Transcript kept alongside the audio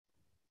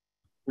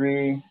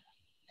Three,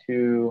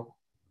 two,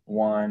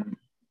 one.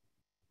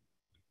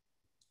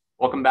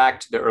 Welcome back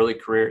to the Early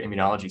Career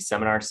Immunology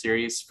Seminar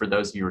Series. For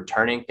those of you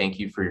returning, thank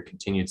you for your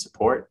continued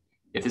support.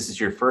 If this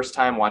is your first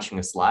time watching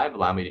us live,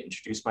 allow me to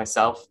introduce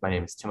myself. My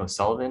name is Tim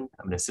O'Sullivan.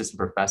 I'm an assistant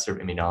professor of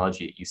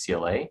immunology at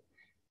UCLA.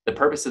 The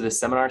purpose of this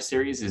seminar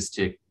series is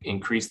to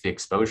increase the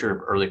exposure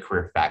of early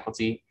career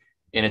faculty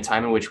in a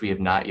time in which we have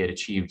not yet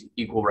achieved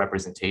equal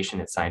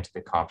representation at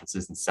scientific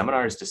conferences and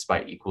seminars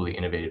despite equally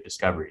innovative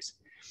discoveries.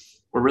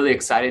 We're really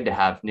excited to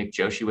have Nick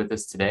Joshi with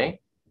us today.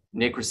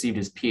 Nick received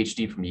his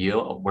PhD from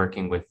Yale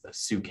working with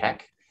Sue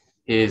Keck.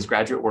 His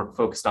graduate work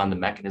focused on the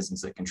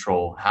mechanisms that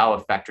control how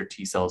effector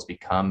T cells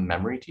become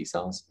memory T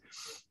cells.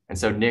 And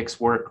so Nick's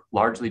work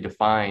largely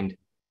defined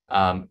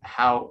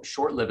how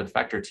short-lived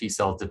effector T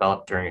cells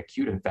develop during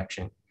acute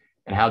infection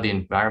and how the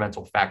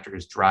environmental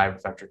factors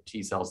drive effector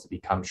T cells to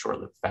become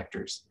short-lived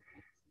effectors.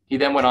 He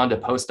then went on to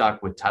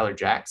postdoc with Tyler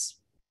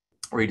Jacks,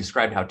 where he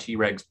described how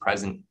Tregs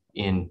present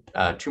in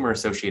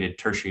tumor-associated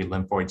tertiary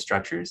lymphoid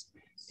structures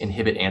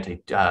inhibit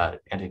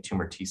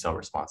anti-tumor T cell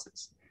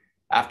responses.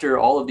 After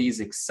all of these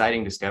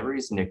exciting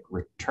discoveries, Nick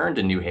returned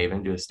to New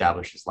Haven to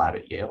establish his lab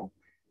at Yale,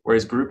 where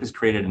his group has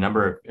created a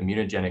number of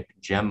immunogenic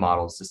GEM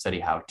models to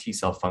study how T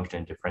cell function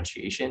and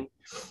differentiation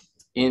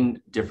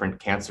in different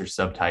cancer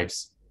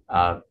subtypes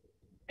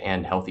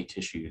and healthy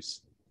tissues.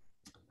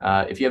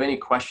 If you have any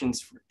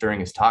questions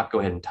during his talk, go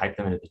ahead and type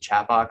them into the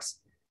chat box,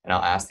 and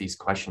I'll ask these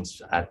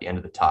questions at the end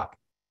of the talk.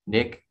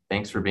 Nick,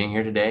 thanks for being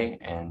here today,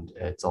 and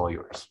it's all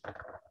yours.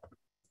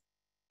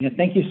 Yeah,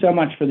 thank you so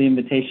much for the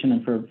invitation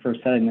and for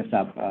setting this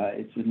up.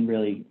 It's been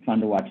really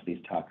fun to watch these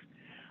talks.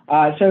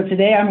 So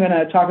today I'm going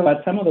to talk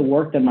about some of the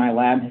work that my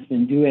lab has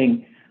been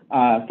doing,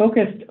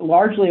 focused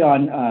largely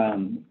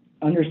on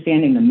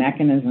understanding the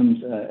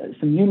mechanisms,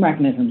 some new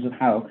mechanisms of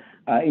how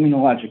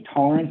immunologic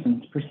tolerance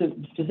and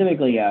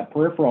specifically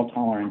peripheral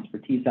tolerance for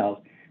T cells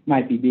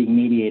might be being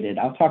mediated.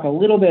 I'll talk a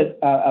little bit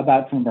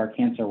about some of our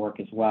cancer work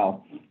as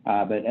well,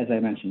 but as I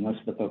mentioned, most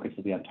of the focus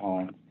will be on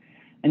tolerance.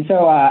 And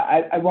so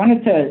I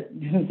wanted to,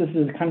 since this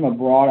is kind of a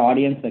broad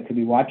audience that could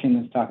be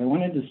watching this talk, I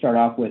wanted to start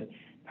off with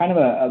kind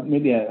of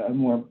maybe a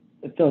more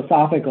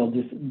philosophical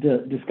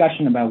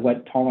discussion about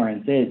what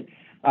tolerance is.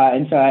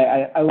 And so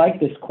I like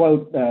this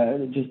quote,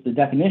 just the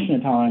definition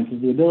of tolerance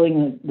is the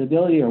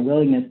ability or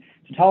willingness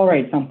to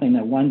tolerate something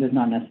that one does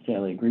not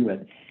necessarily agree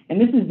with. And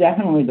this is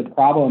definitely the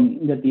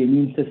problem that the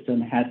immune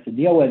system has to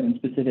deal with, and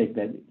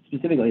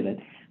specifically that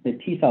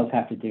T cells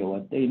have to deal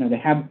with. They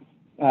have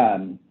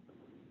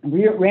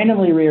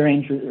randomly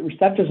rearranged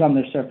receptors on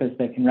their surface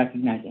that can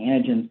recognize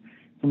antigens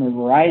from a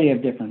variety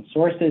of different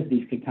sources.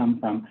 These could come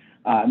from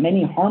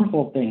many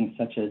harmful things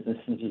such as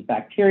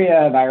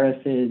bacteria,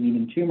 viruses,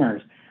 even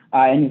tumors.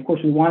 And of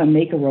course, we want to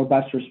make a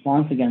robust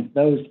response against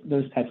those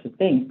types of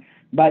things.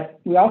 But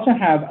we also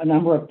have a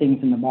number of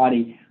things in the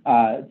body,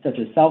 such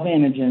as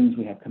self-antigens,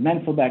 we have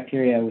commensal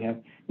bacteria, we have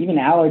even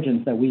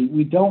allergens that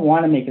we don't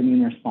want to make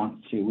immune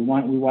response to. We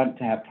want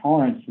to have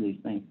tolerance to these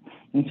things.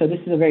 And so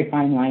this is a very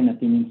fine line that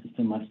the immune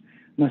system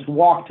must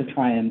walk to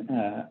try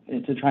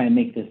and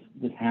make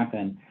this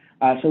happen.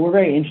 So we're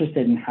very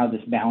interested in how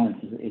this balance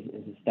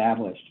is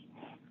established.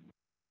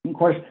 Of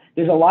course,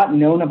 there's a lot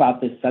known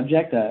about this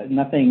subject.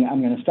 Nothing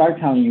I'm going to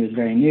start telling you is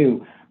very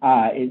new.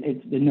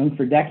 It's been known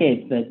for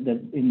decades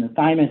that in the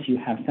thymus you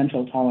have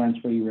central tolerance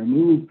where you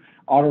remove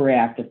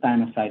autoreactive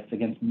thymocytes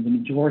against the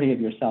majority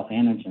of your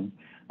self-antigens.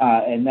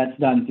 And that's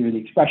done through the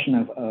expression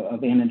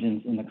of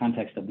antigens in the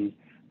context of these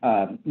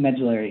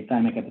medullary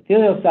thymic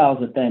epithelial cells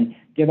that then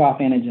give off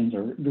antigens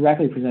or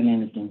directly present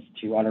antigens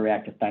to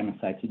autoreactive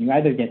thymocytes. And you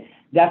either get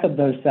death of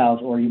those cells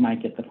or you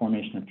might get the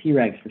formation of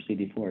Tregs for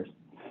CD4s.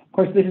 Of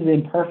course, this is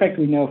imperfect.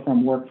 We know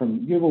from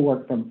beautiful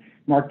work from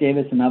Mark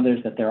Davis and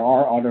others that there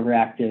are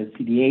autoreactive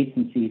CD8s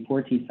and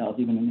CD4 T cells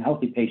even in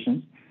healthy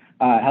patients,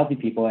 healthy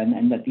people,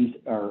 and that these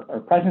are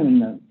present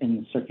in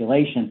the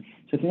circulation.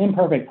 So it's an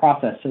imperfect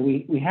process. So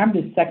we have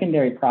this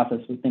secondary process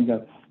we think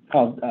of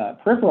called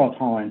peripheral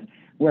tolerance,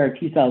 where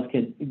T cells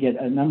could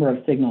get a number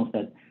of signals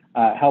that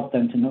help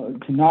them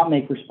to not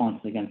make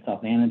responses against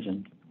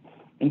self-antigens.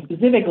 And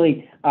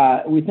specifically,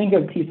 we think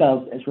of T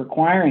cells as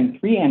requiring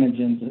three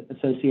signals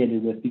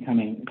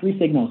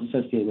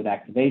associated with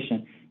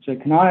activation. So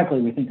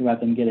canonically, we think about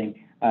them getting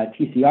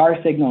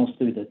TCR signals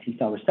through the T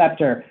cell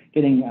receptor,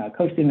 getting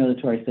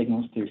co-stimulatory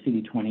signals through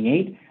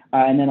CD28,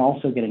 and then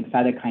also getting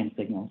cytokine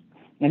signals.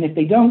 And if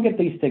they don't get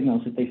these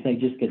signals, if they say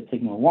just get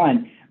signal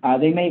one,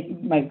 they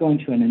might go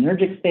into an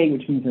anergic state,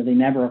 which means that they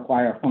never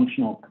acquire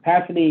functional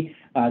capacity.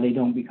 They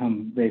don't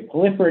become very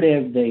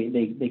proliferative.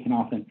 They can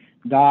often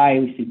die.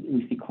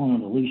 We see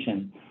clonal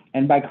deletion.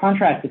 And by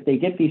contrast, if they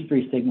get these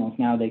three signals,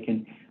 now they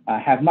can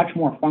have much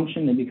more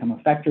function. They become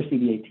effector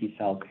CD8 T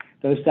cells.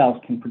 Those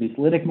cells can produce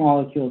lytic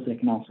molecules. They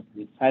can also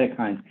produce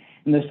cytokines.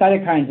 And those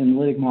cytokines and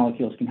lytic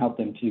molecules can help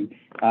them to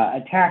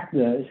attack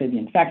the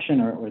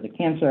infection or the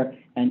cancer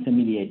and to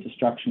mediate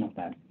destruction of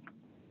that.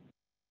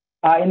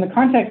 In the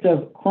context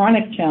of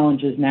chronic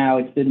challenges now,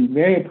 it's been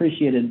very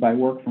appreciated by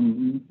work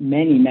from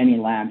many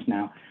labs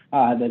now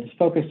that is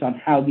focused on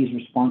how these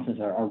responses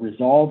are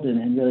resolved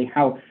and really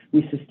how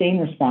we sustain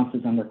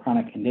responses under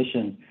chronic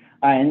conditions.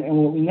 And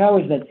what we know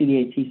is that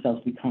CD8 T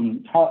cells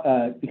become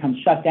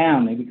shut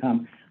down. They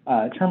become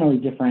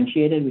terminally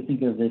differentiated. We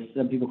think of this,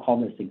 some people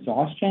call this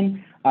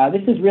exhaustion.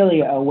 This is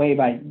really a way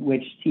by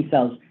which T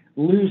cells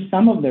lose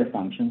some of their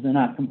functions. They're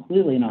not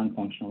completely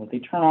non-functional, but they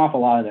turn off a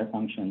lot of their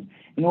functions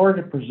in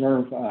order to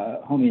preserve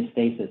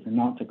homeostasis and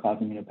not to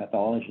cause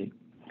immunopathology.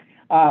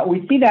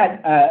 We see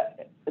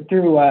that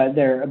through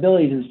their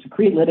ability to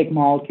secrete lytic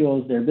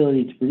molecules, their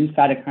ability to produce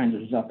cytokines,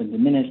 which is often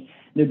diminished,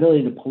 their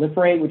ability to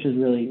proliferate, which is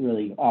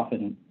really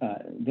often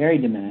very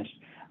diminished,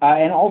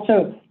 and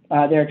also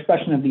their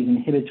expression of these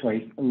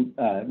inhibitory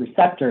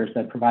receptors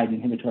that provide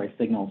inhibitory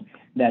signals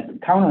that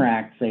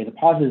counteract, say, the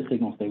positive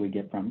signals they would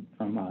get from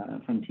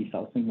T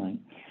cell signaling.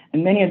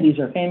 And many of these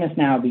are famous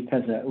now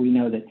because we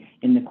know that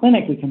in the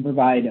clinic we can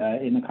provide,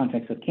 in the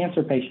context of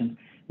cancer patients,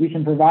 we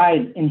can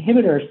provide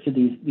inhibitors to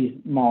these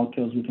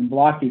molecules. We can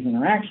block these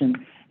interactions,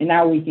 and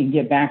now we can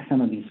get back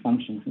some of these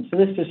functions. And so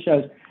this just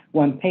shows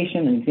one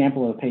patient, an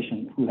example of a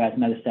patient who has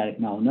metastatic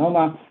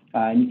melanoma,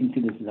 and you can see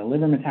this is a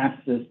liver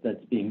metastasis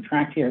that's being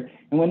tracked here.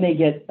 And when they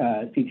get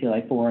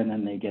CTLA-4 and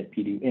then they get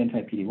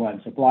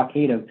anti-PD-1, so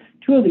blockade of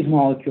two of these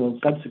molecules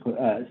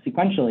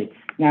sequentially,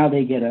 now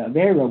they get a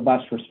very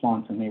robust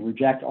response and they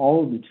reject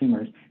all of the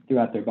tumors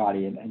throughout their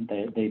body and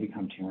they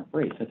become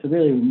tumor-free. So it's a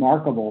really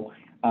remarkable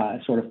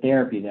sort of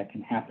therapy that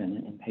can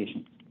happen in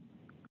patients.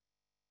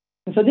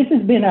 And so this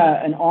has been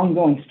an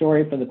ongoing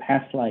story for the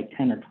past like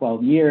 10 or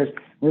 12 years.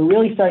 We're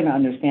really starting to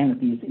understand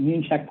that these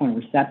immune checkpoint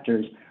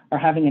receptors are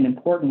having an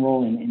important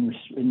role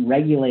in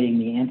regulating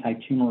the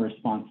anti-tumor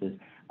responses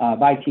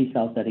by T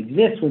cells that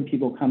exist when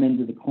people come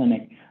into the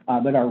clinic,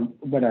 but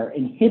are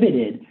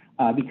inhibited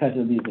because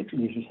of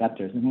these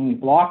receptors. And when we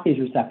block these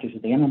receptors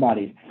with the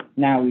antibodies,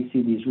 now we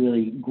see these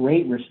really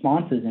great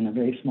responses in a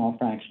very small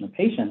fraction of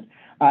patients.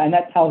 And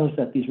that tells us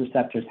that these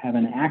receptors have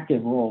an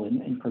active role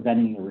in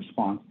preventing the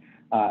response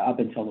up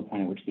until the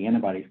point at which the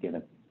antibodies give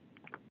it.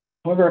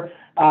 However,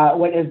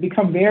 what has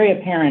become very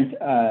apparent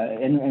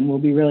and will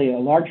be really a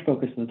large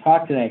focus of the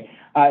talk today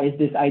is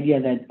this idea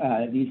that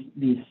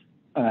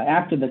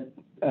after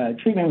the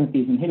treatment with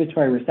these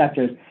inhibitory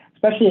receptors,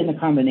 especially in the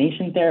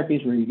combination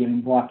therapies where you're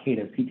giving blockade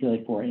of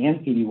CTLA-4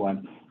 and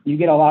PD-1, you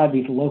get a lot of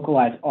these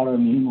localized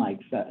autoimmune-like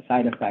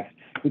side effects.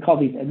 We call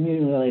these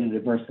immune-related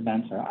adverse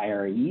events, or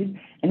IREs,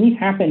 and these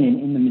happen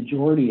in the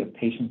majority of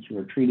patients who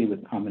are treated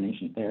with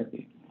combination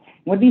therapy.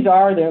 What these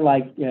are, they're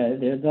like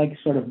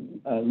sort of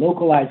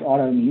localized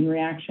autoimmune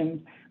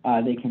reactions.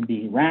 They can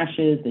be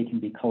rashes, they can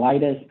be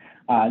colitis,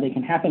 they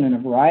can happen in a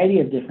variety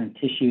of different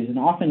tissues, and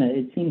often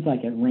it seems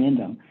like at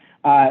random.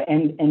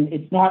 And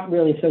it's not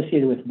really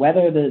associated with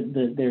whether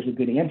there's a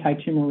good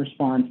anti-tumor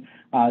response.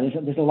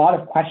 There's a lot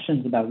of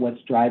questions about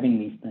what's driving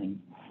these things.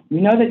 We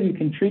know that you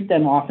can treat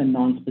them often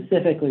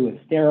non-specifically with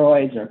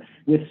steroids or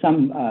with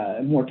some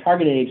more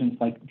targeted agents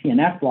like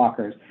TNF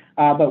blockers,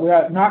 but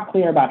we're not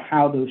clear about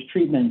how those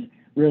treatments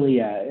really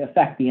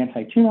affect the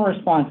anti-tumor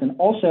response. And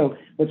also,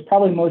 what's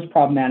probably most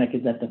problematic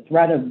is that the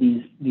threat of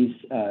these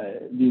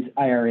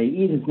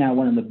IRAEs is now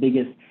one of the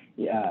biggest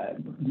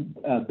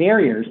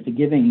barriers to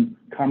giving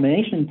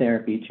combination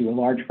therapy to a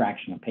large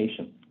fraction of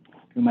patients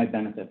who might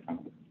benefit from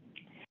it.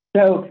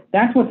 So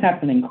that's what's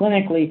happening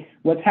clinically.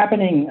 What's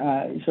happening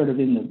sort of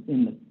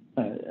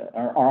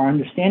our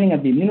understanding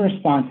of the immune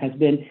response has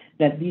been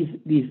that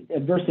these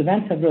adverse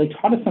events have really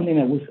taught us something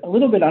that was a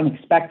little bit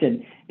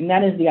unexpected, and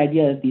that is the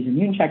idea that these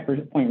immune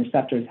checkpoint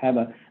receptors have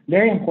a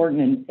very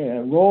important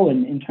role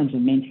in terms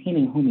of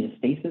maintaining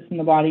homeostasis in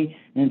the body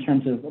and in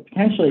terms of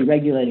potentially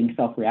regulating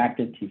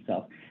self-reactive T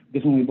cells.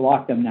 Because when we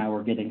block them now,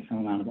 we're getting some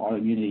amount of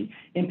autoimmunity.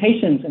 In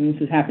patients, and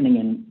this is happening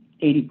in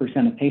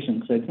 80% of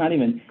patients, so it's not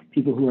even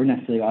people who are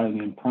necessarily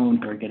autoimmune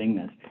prone who are getting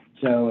this.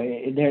 So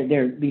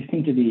these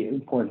seem to be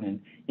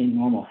important in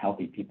normal,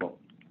 healthy people.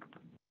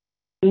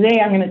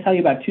 Today, I'm going to tell you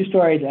about two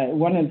stories.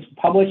 One is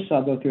published, so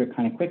I'll go through it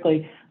kind of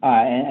quickly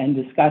and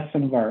discuss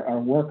some of our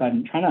work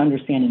on trying to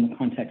understand in the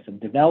context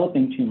of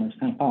developing tumors,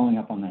 kind of following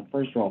up on that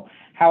first role,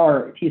 how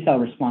are T cell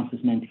responses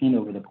maintained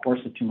over the course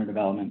of tumor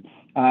development.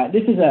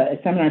 This is a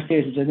seminar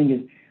series, which I think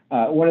is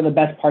one of the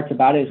best parts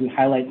about it is we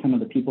highlight some of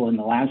the people in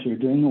the labs who are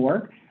doing the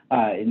work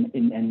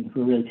and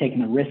who are really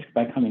taking a risk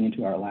by coming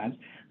into our labs.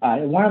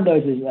 One of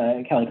those is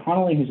Kelly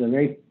Connolly, who's a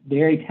very,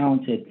 very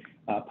talented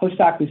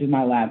postdoc who's in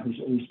my lab,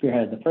 who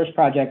spearheaded the first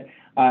project,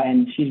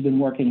 and she's been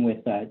working with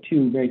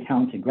two very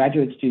talented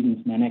graduate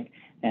students, Manik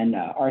and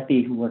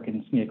Arthi, who work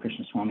in Smita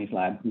Krishnaswamy's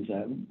lab, who's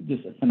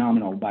just a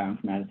phenomenal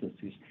bioinformaticist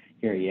who's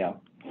here at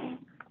Yale.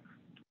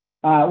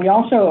 We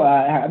also,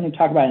 I'm going to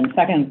talk about in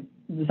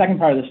the second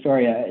part of the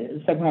story,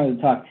 the second part of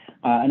the talk,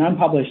 an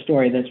unpublished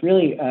story that's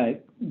really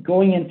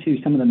going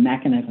into some of the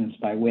mechanisms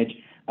by which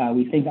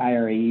we think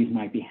IRAEs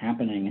might be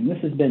happening. And this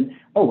has been,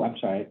 I'm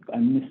sorry, I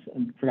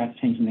forgot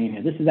to change the name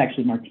here. This is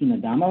actually Martina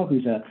Damo,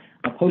 who's a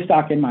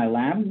postdoc in my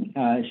lab.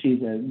 She's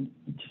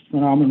just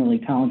phenomenally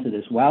talented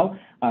as well.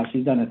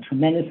 She's done a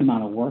tremendous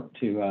amount of work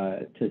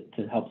to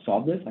help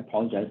solve this. I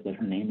apologize that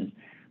her name is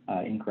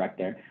incorrect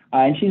there.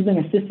 And she's been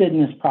assisted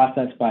in this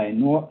process by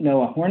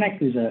Noah Hornick,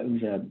 who's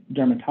a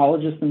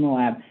dermatologist in the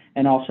lab,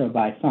 and also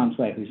by San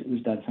Sui,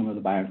 who's done some of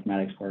the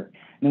bioinformatics work.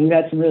 And then we've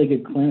had some really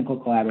good clinical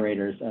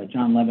collaborators,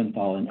 John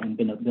Leventhal and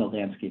Bill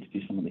Dansky, to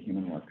do some of the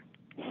human work.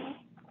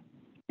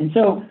 And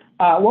so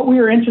what we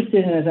were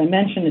interested in, as I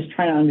mentioned, is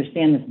trying to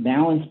understand this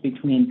balance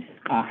between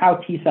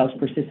how T cells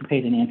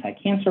participate in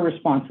anti-cancer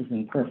responses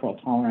and peripheral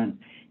tolerance.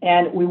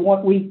 And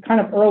we kind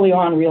of early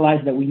on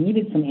realized that we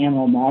needed some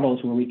animal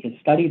models where we could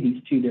study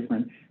these two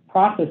different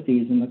processes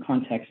in the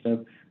context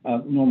of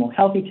normal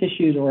healthy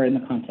tissues or in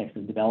the context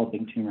of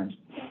developing tumors.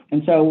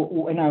 And so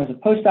when I was a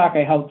postdoc,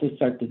 I helped to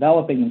start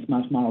developing this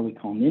mouse model we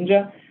call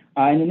NINJA.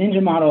 And the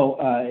NINJA model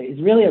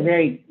is really a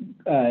very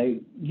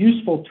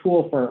useful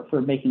tool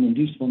for making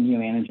inducible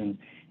neoantigens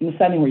in the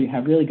setting where you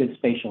have really good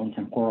spatial and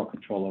temporal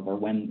control over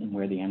when and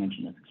where the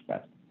antigen is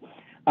expressed.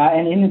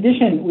 And in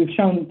addition, we've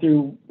shown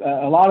through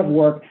a lot of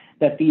work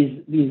that these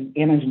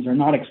antigens are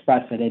not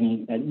expressed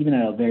even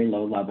at a very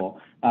low level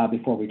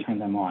before we turn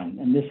them on.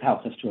 And this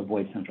helps us to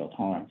avoid central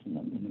tolerance in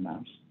the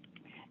mouse.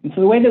 And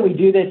so the way that we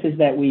do this is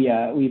that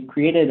we've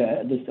created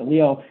this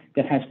allele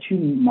that has two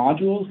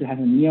modules. It has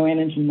a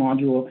neoantigen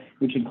module,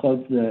 which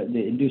encodes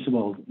the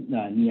inducible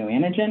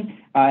neoantigen,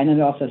 and then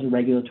it also has a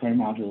regulatory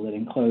module that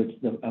encodes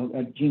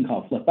a gene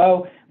called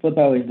FLIPO.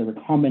 FLIPO is the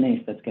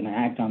recombinase that's going to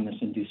act on this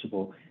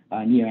inducible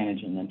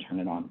neoantigen and then turn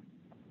it on.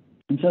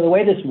 And so the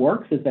way this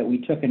works is that we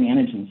took an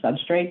antigen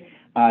substrate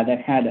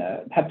that had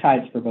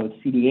peptides for both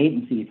CD8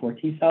 and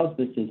CD4 T cells.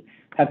 This is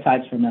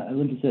peptides from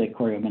lymphocytic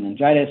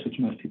choriomeningitis, which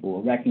most people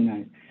will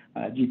recognize,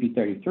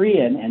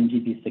 GP33 and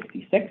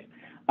GP66.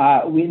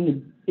 We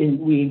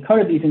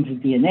encoded these into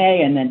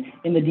DNA, and then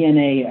in the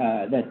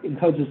DNA that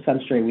encodes the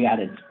substrate, we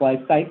added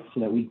splice sites so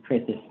that we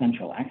create this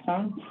central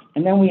exon.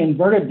 And then we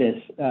inverted this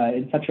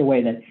in such a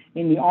way that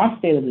in the off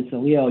state of this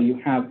allele, you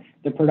have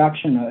the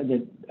production of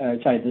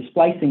the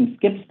splicing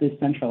skips this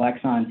central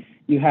exon.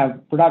 You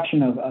have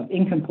production of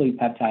incomplete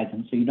peptides,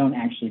 and so you don't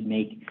actually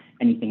make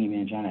anything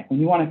immunogenic. When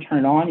you want to turn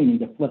it on, you need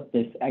to flip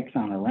this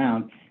exon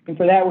around. And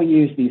for that, we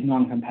use these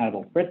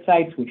non-compatible Frit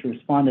sites, which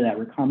respond to that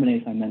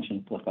recombinase I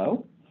mentioned,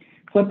 FLIPO.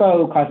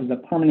 FLIPO causes a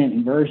permanent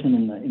inversion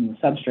in the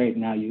substrate,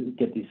 and now you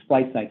get these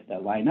splice sites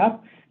that line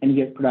up, and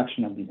you get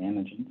production of these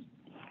antigens.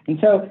 And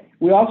so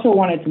we also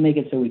wanted to make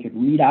it so we could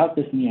read out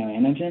this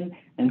neoantigen.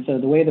 And so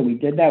the way that we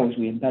did that was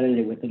we embedded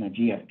it within a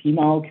GFP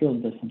molecule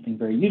that does something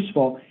very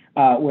useful,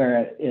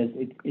 where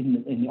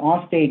in the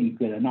off state, you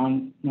get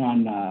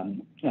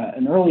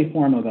an early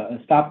form of a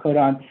stop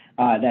codon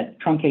that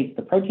truncates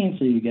the protein,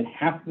 so you get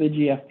half of the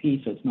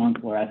GFP, so it's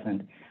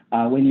non-fluorescent.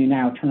 When you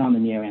now turn on the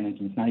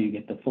neoantigens, now you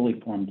get the fully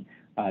formed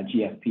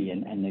GFP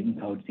and it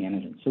encodes the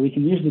antigen. So we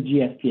can use the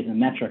GFP as a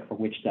metric for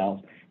which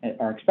cells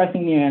are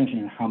expressing the antigen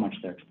and how much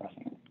they're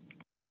expressing it.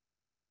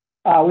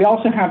 We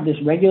also have this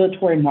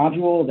regulatory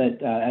module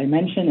that I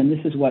mentioned, and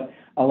this is what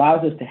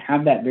allows us to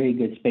have that very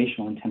good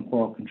spatial and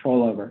temporal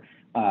control over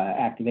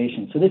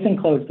activation. So this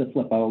includes the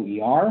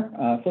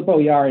FLIPO-ER.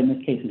 FLIPO-ER in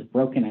this case is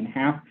broken in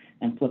half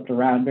and flipped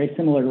around, very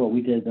similar to what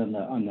we did on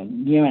the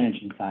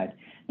neoantigen side.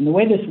 And the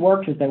way this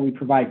works is that we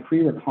provide Cre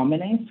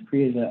recombinase. Cre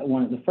is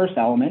one of the first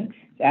elements.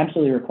 It's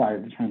absolutely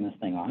required to turn this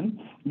thing on.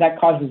 That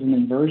causes an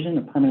inversion,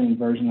 a permanent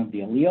inversion of the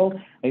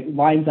allele. It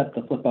lines up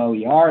the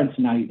FLIPO-ER, and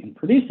so now you can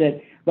produce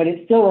it, but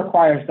it still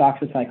requires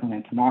doxycycline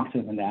and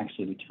tamoxifen to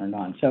actually be turned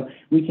on. So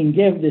we can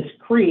give this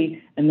Cre,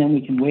 and then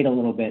we can wait a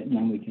little bit, and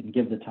then we can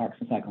give the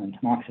doxycycline and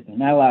tamoxifen.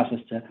 That allows us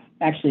to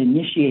actually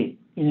initiate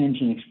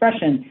antigen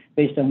expression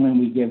based on when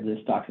we give this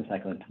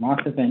doxycycline and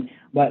tamoxifen,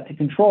 but to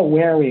control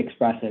where we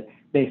express it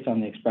based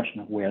on the expression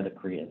of where the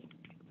Cre is.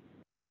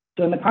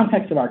 So in the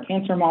context of our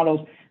cancer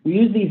models, we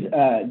use these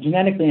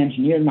genetically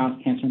engineered mouse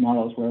cancer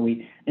models where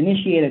we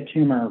initiate a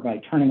tumor by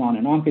turning on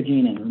an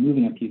oncogene and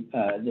removing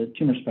the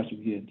tumor suppressor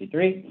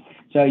P53.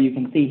 So you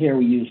can see here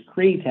we use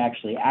Cre to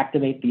actually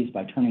activate these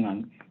by turning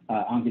on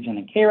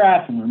oncogenic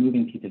KRAS and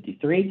removing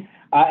P53.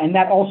 And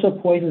that also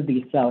poises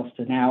these cells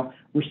to now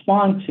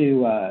respond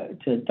to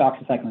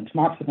doxycycline and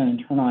tamoxifen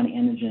and turn on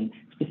antigen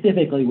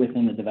specifically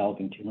within the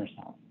developing tumor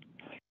cell.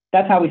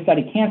 That's how we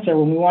study cancer.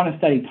 When we want to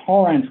study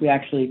tolerance, we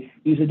actually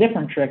use a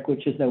different trick,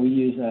 which is that we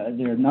use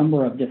there are a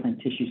number of different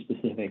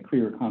tissue-specific Cre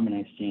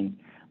recombinase genes.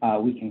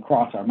 We can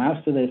cross our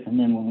mouse to this, and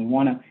then when we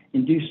want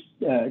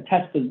to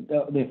test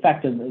the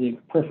effect of the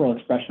peripheral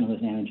expression of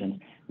those antigens,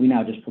 we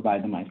now just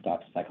provide the mice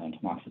doxycycline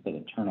and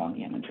tamoxifen to turn on the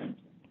antigens.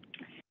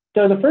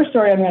 So the first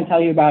story I'm going to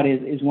tell you about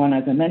is one,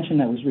 as I mentioned,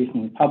 that was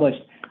recently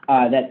published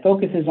that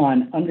focuses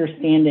on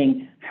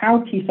understanding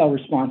how T-cell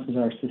responses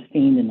are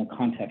sustained in the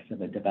context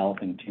of a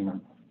developing tumor.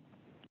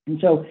 And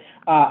so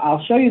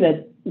I'll show you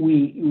that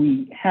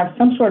we have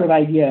some sort of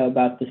idea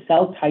about the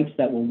cell types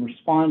that will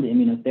respond to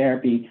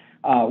immunotherapy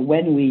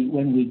when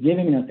we give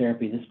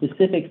immunotherapy, the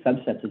specific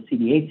subsets of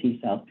CD8 T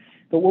cells.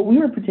 But what we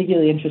were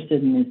particularly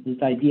interested in is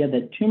this idea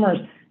that tumors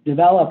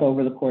develop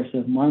over the course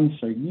of months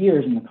or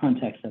years in the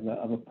context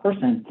of a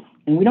person,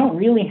 and we don't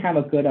really have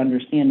a good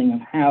understanding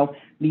of how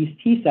these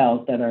T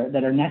cells that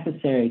are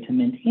necessary to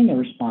maintain the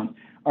response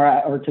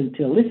or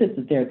to elicit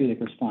the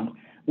therapeutic response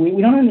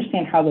we don't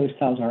understand how those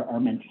cells are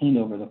maintained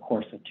over the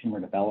course of tumor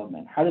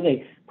development. How do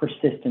they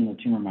persist in the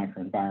tumor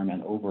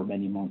microenvironment over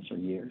many months or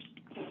years?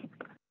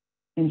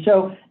 And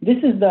so this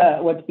is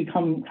what's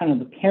become kind of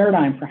the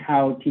paradigm for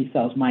how T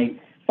cells might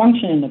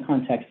function in the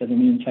context of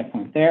immune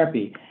checkpoint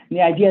therapy. And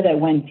the idea that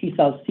when T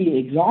cells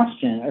see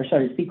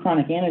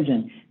chronic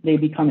antigen, they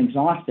become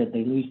exhausted,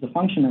 they lose the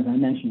function, as I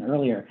mentioned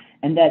earlier,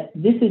 and that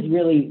this is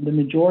really the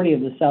majority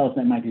of the cells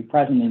that might be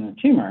present in a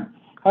tumor.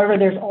 However,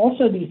 there's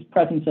also the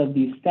presence of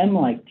these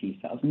stem-like T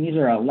cells, and these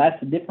are a less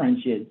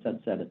differentiated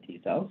subset of T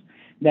cells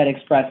that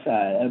express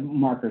a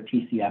marker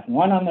TCF1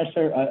 on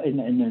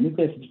in their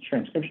nucleus, it's a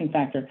transcription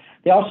factor.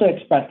 They also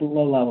express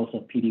low levels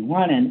of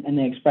PD-1, and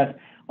they express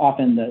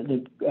often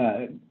the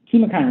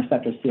chemokine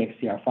receptor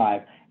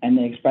CXCR5, and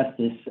they express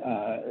this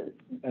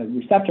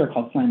receptor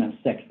called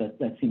SLAMF6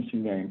 that seems to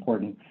be very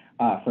important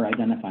for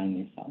identifying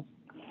these cells.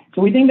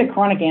 So we think that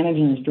chronic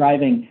antigen is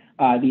driving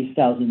these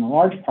cells in a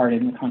large part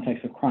in the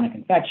context of chronic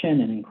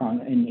infection and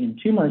in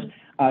tumors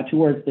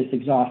towards this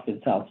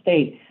exhausted cell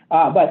state.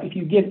 But if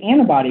you give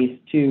antibodies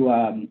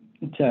to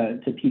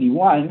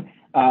PD-1,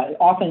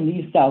 often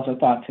these cells are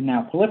thought to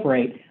now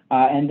proliferate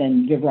and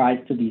then give rise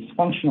to these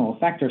functional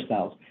effector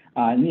cells.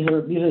 And these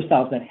are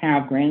cells that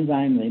have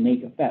granzyme, they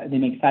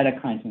make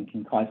cytokines and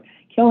can cause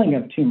killing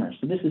of tumors.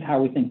 So this is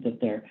how we think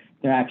that they're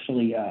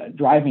actually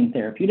driving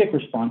therapeutic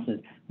responses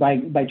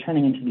by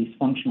turning into these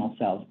functional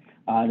cells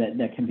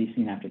that can be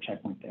seen after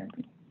checkpoint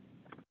therapy.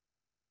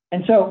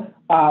 And so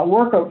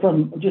work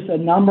from just a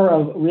number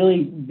of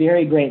really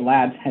very great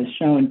labs has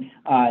shown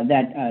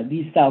that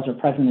these cells are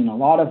present in a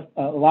lot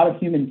of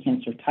human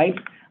cancer types.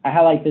 I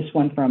highlight this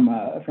one from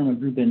a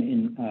group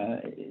in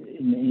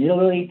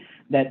Italy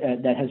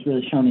that has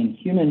really shown in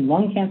human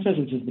lung cancers,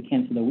 which is the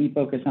cancer that we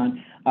focus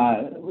on.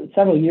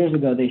 Several years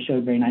ago, they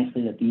showed very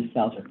nicely that these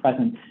cells are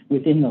present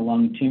within the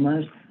lung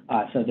tumors.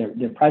 So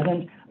they're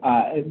present.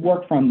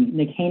 Work from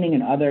Nick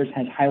and others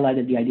has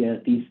highlighted the idea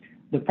that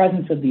the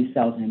presence of these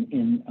cells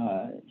in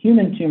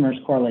human tumors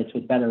correlates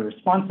with better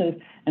responses,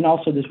 and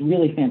also this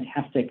really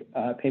fantastic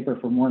paper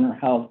from Warner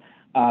Health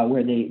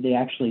where they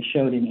actually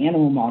showed in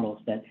animal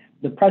models that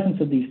the presence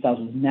of these cells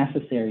was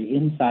necessary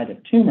inside of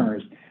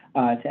tumors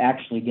to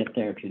actually get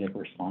therapeutic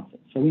responses.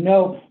 So we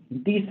know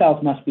these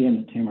cells must be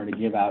in the tumor to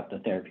give out the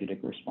therapeutic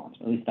response.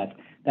 At least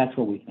that's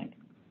what we think.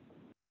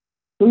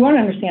 So we want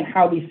to understand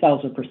how these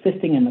cells are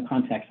persisting in the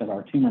context of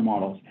our tumor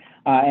models.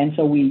 And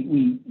so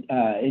we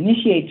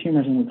initiate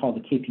tumors in what we call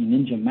the KP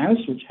ninja mouse,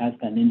 which has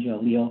the ninja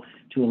allele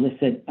to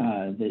elicit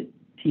the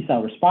T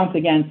cell response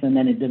against, and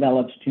then it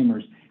develops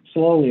tumors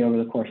slowly over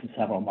the course of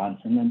several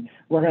months. And then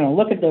we're going to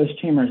look at those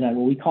tumors at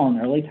what we call an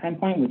early time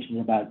point, which is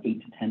about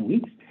 8 to 10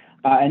 weeks,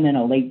 and then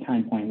a late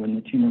time point when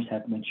the tumors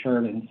have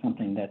matured into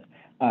something that's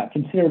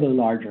considerably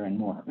larger and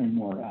more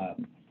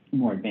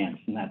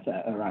advanced, and that's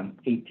around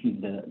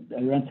 16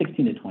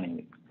 to 20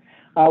 weeks.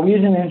 We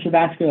use an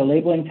intravascular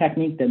labeling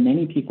technique that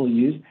many people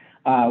use,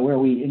 where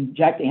we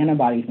inject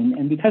antibodies,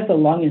 and because the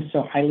lung is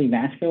so highly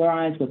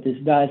vascularized, what this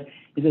does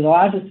is it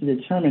allows us to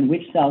determine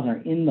which cells are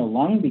in the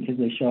lung because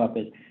they show up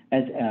as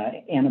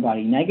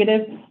antibody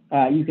negative.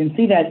 You can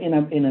see that in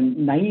a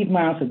naive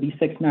mouse, a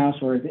B6 mouse,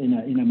 or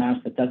in a mouse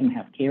that doesn't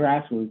have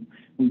KRAS,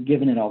 we've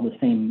given it all the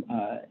same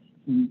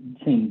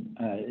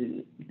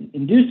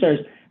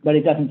inducers, but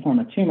it doesn't form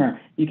a tumor.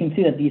 You can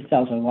see that these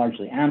cells are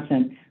largely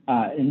absent,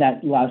 and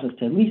that allows us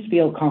to at least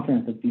feel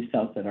confident that these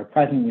cells that are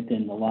present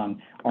within the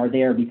lung are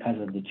there because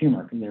of the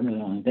tumor, because they're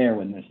really only there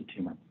when there's a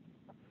tumor.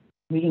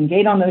 We can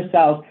gate on those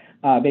cells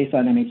based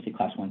on MHC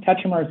class I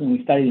tetramers, and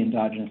we studied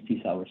endogenous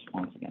T cell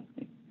response against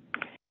these.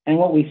 And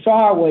what we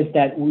saw was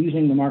that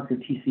using the marker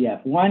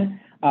TCF1,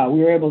 we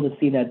were able to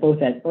see that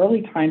both at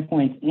early time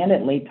points and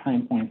at late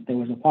time points, there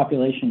was a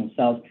population of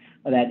cells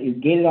that is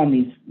gated on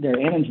these. They're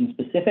antigen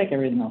specific.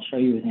 Everything I'll show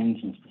you is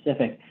antigen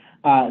specific.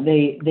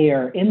 They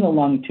are in the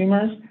lung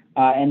tumors,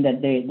 and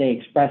that they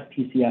express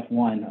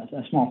TCF1,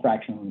 a small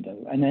fraction of them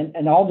do.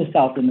 And all the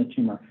cells in the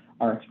tumor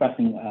are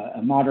expressing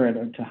a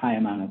moderate to high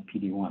amount of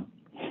PD-1.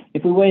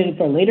 If we waited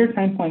for later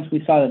time points,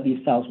 we saw that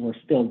these cells were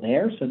still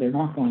there, so they're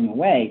not going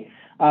away.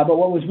 But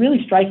what was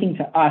really striking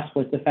to us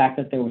was the fact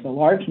that there was a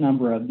large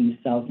number of these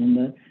cells in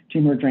the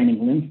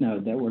tumor-draining lymph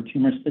node that were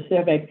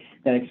tumor-specific,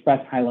 that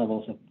expressed high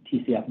levels of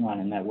TCF1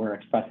 and that were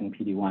expressing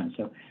PD-1.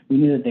 So we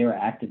knew that they were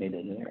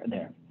activated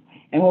there.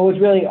 And what was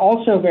really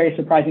also very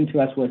surprising to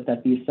us was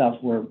that these cells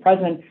were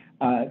present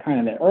kind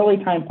of at early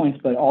time points,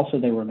 but also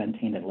they were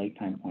maintained at late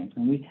time points.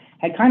 And we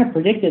had kind of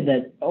predicted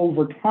that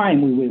over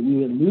time we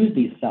would lose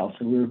these cells,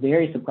 so we were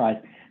very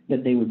surprised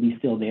that they would be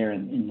still there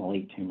in the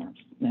late tumors,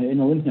 in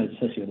the lymph nodes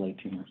associated with late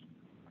tumors.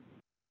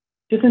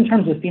 Just in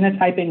terms of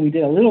phenotyping, we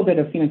did a little bit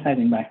of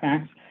phenotyping by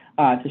FACS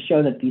to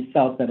show that these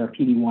cells that are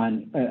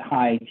PD-1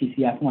 high,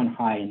 TCF1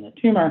 high in the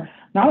tumor,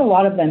 not a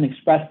lot of them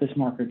express this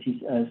marker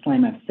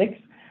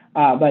SLAMF6.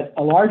 but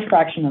a large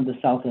fraction of the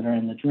cells that are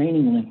in the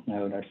draining lymph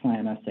node are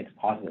SLAMF6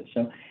 positive.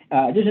 So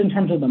just in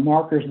terms of the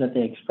markers that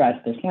they express,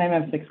 they're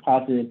SLAMF6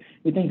 positive.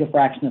 We think a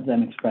fraction of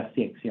them express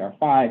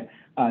CXCR5.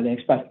 They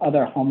express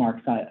other hallmark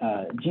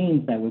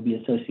genes that would be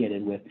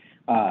associated with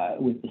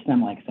the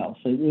stem-like cells.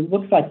 So it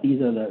looks like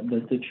these are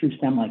the true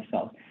stem-like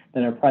cells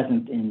that are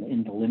present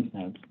in the lymph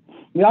nodes.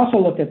 We also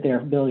looked at their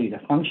ability to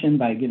function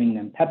by giving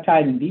them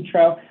peptide in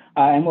vitro,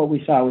 and what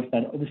we saw was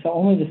that we saw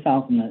only the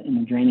cells in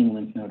the draining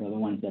lymph node are the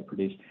ones that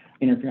produce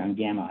interferon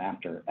gamma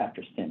after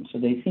stim. So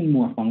they seem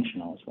more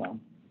functional as well.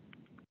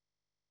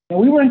 Now,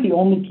 we weren't the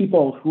only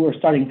people who are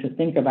starting to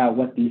think about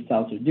what these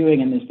cells are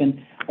doing, and there's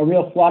been a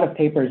real flood of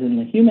papers in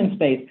the human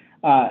space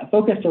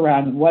focused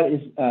around what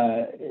is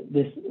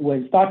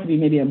thought to be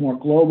maybe a more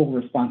global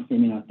response to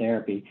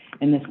immunotherapy.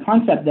 And this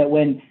concept that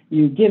when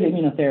you give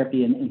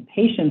immunotherapy in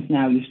patients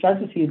now, you start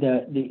to see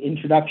the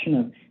introduction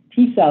of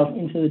T cells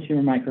into the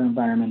tumor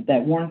microenvironment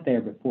that weren't there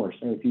before.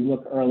 So if you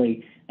look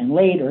early and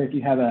late, or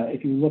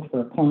if you look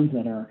for clones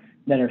that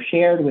are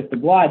shared with the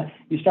blood,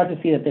 you start to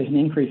see that there's an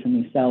increase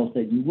in these cells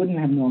that you wouldn't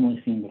have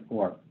normally seen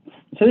before.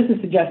 So this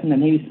is suggesting that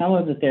maybe some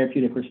of the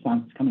therapeutic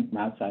response is coming from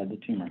outside of the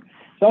tumor.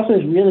 There's also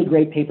there's really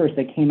great papers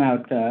that came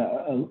out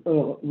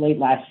late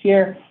last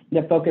year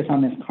that focus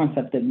on this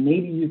concept that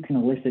maybe you can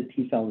elicit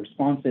T cell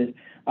responses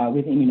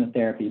with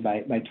immunotherapy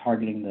by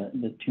targeting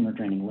the tumor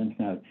draining lymph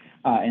node.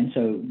 And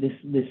so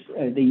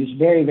they use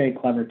very, very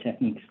clever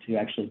techniques to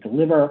actually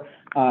deliver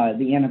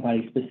the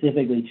antibody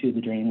specifically to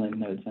the draining lymph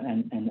nodes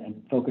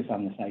and focus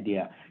on this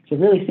idea. So it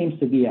really seems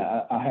to be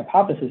a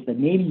hypothesis that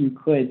maybe you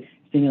could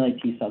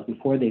stimulate T cells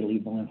before they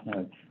leave the lymph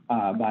node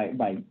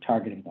by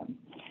targeting them.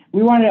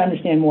 We wanted to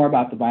understand more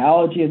about the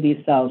biology of these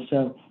cells,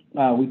 so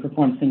we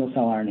performed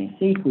single-cell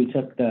RNA-seq. We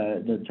took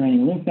the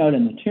draining lymph node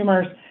and the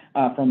tumors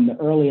from the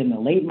early and the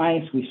late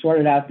mice. We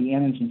sorted out the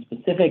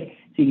antigen-specific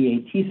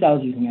CD8 T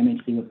cells using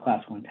MHC with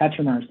class 1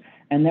 tetramers,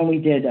 and then we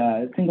did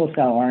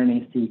single-cell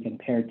RNA-seq and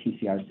paired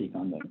TCR-seq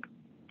on them.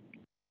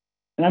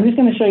 And I'm just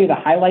going to show you the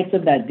highlights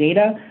of that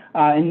data,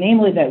 and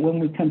namely that when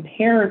we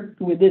compare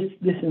with this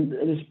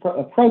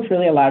approach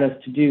really allowed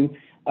us to do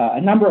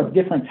a number of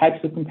different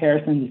types of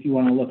comparisons. If you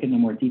want to look into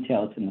more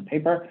detail, it's in the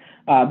paper.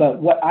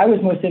 But what I was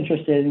most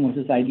interested in was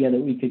this idea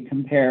that we could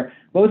compare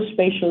both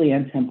spatially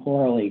and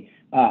temporally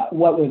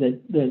what were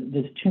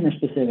the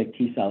tumor-specific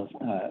T cells,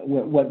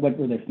 what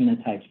were their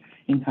phenotypes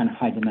in kind of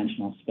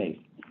high-dimensional space.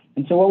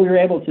 And so what we were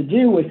able to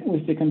do was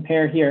to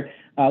compare here,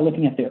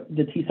 looking at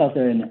the T cells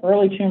that are in the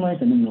early tumors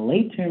and in the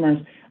late tumors,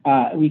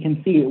 we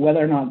can see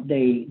whether or not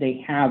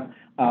they have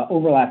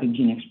overlapping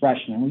gene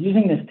expression. And we're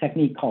using this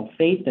technique called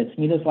FATE that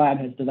Smita's lab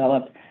has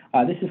developed.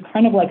 This is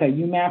kind of like a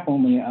UMAP,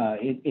 only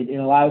it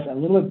allows a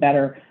little bit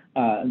better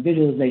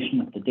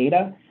visualization of the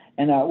data.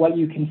 And what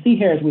you can see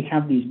here is we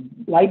have these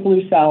light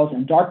blue cells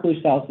and dark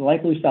blue cells. The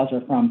light blue cells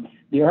are from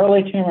the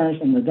early tumors,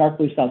 and the dark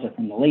blue cells are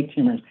from the late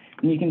tumors.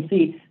 And you can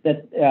see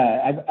that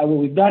what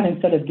we've done,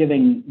 instead of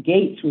giving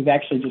gates, we've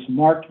actually just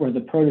marked where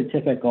the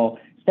prototypical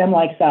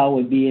stem-like cell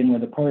would be and where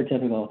the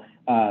prototypical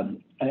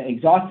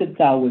exhausted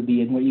cell would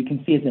be. And what you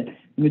can see is that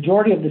the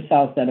majority of the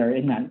cells that are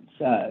in that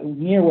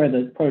near where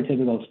the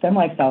prototypical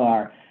stem-like cell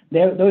are,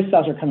 those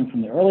cells are coming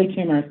from the early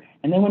tumors.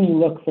 And then when you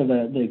look for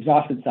the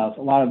exhausted cells,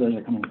 a lot of those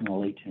are coming from the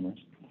late tumors.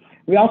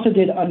 We also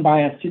did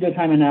unbiased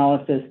pseudotime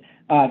analysis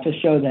to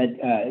show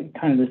that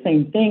kind of the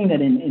same thing,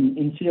 that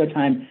in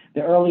pseudotime,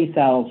 the early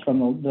cells from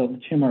the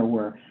tumor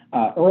were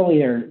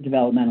earlier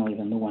developmentally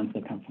than the ones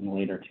that come from the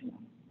later tumor.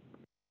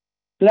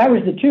 So that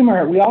was the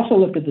tumor. We also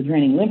looked at the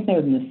draining lymph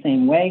node in the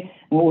same way.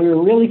 And what we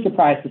were really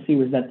surprised to see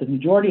was that the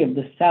majority of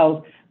the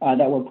cells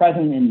that were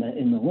present in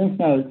the lymph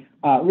node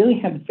really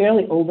had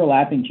fairly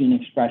overlapping gene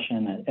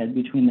expression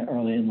between the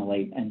early and the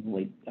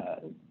late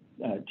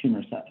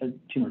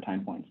tumor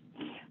time points.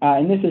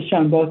 And this is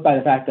shown both by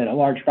the fact that a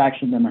large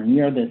fraction of them are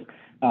near this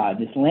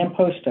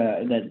lamppost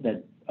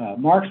that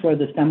marks where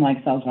the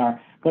stem-like cells are,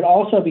 but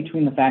also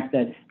between the fact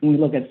that when we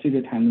look at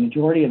pseudotime, the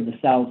majority of the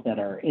cells that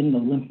are in the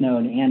lymph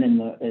node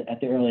and at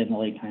the early and the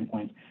late time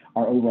points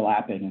are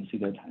overlapping in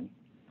pseudotime.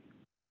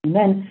 And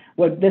then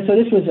so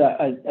this was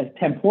a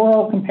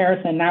temporal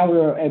comparison. Now we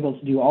were able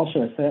to do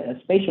also a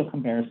spatial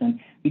comparison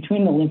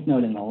between the lymph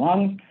node and the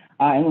lungs.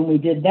 And when we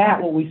did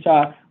that, what we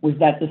saw was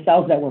that the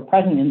cells that were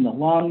present in the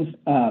lungs,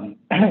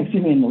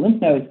 in the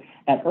lymph nodes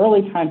at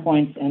early time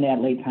points and at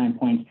late time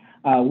points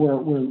were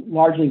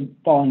largely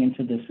falling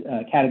into this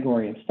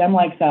category of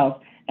stem-like cells.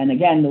 And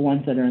again, the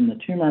ones that are in the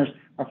tumors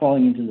are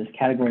falling into this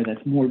category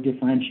that's more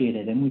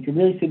differentiated. And we could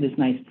really see this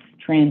nice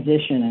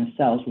transition as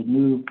cells would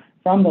move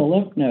from the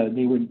lymph node.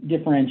 They would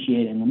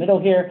differentiate in the middle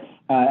here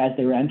as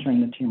they were entering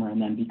the tumor and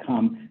then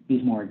become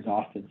these more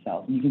exhausted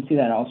cells. And you can see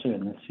that also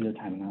in the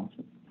pseudotime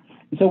analysis.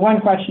 And so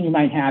one question you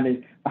might have is,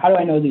 how do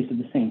I know these are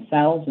the same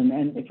cells?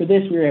 And for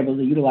this, we were able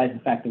to utilize the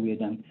fact that we had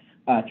done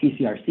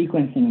TCR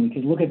sequencing, and we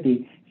could look at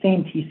the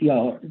same T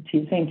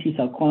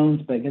cell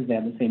clones, because they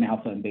have the same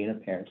alpha and beta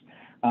pairs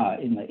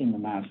in the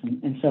mouse.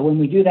 And so when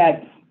we do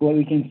that, what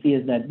we can see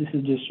is that this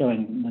is just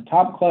showing the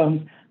top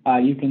clones.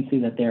 You can see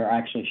that they're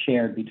actually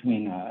shared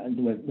between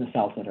the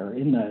cells that are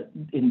in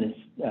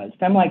this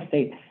stem-like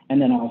state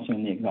and then also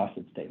in the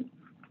exhausted state.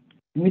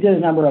 And we did a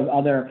number of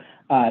other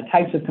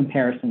types of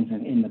comparisons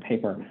in the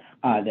paper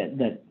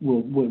that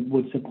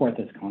would support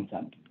this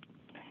concept.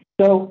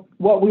 So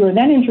what we were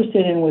then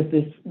interested in was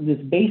this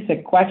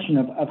basic question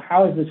of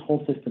how is this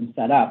whole system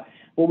set up.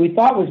 What we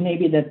thought was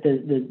maybe that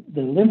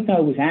the lymph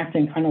node was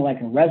acting kind of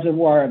like a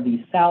reservoir of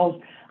these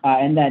cells,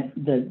 and that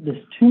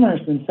the tumors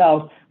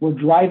themselves were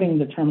driving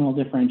the terminal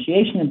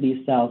differentiation of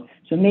these cells.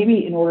 So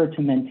maybe in order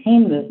to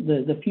maintain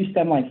the few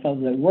stem-like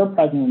cells that were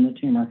present in the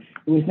tumor,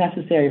 it was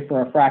necessary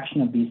for a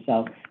fraction of these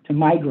cells to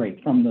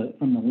migrate from the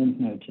lymph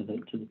node to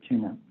the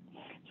tumor.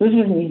 So this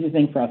was an easy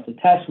thing for us to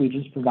test. We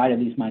just provided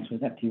these mice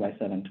with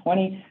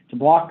FTY720 to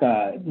block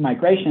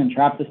migration and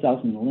trap the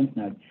cells in the lymph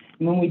node.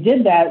 And when we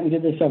did that, we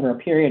did this over a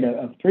period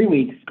of 3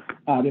 weeks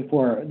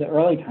before the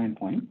early time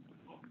point.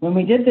 When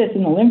we did this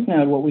in the lymph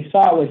node, what we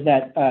saw was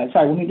that,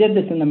 when we did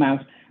this in the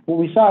mouse, what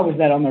we saw was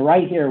that on the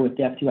right here with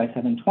the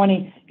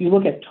FTY720, if you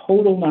look at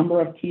total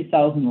number of T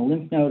cells in the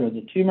lymph node or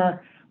the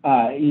tumor,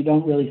 you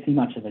don't really see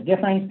much of a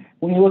difference.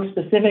 When you look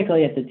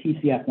specifically at the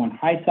TCF1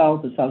 high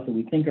cells, the cells that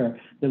we think are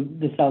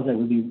the cells that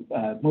would be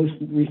most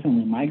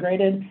recently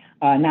migrated,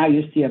 now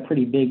you see a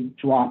pretty big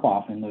drop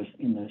off in those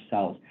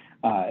cells,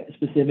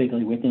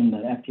 specifically within the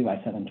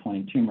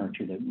FTY720 tumor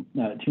to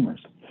the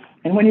tumors.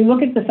 And when you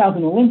look at the cells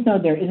in the lymph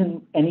node, there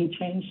isn't any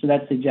change, so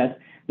that suggests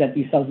that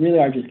these cells really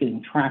are just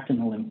getting trapped in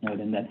the lymph node,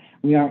 and that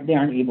they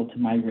aren't able to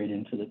migrate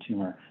into the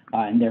tumor,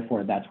 and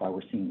therefore that's why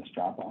we're seeing this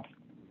drop off.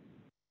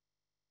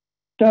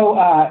 So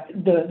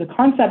the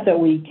concept that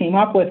we came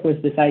up with was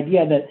this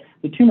idea that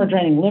the tumor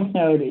draining lymph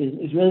node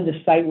is really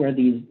the site where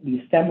these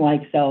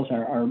stem-like cells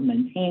are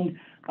maintained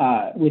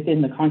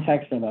within the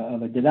context of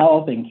a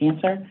developing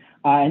cancer,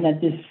 and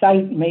that this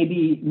site may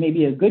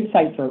be a good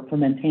site for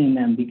maintaining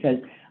them, because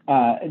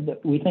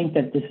we think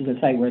that this is a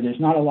site where there's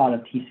not a lot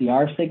of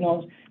TCR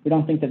signals. We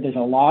don't think that there's a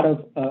lot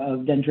of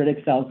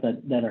dendritic cells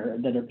that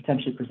are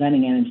potentially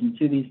presenting antigen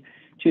to these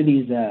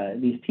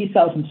T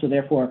cells, and so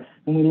therefore,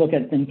 when we look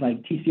at things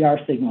like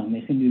TCR signaling,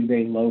 they seem to be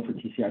very low for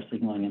TCR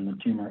signaling in the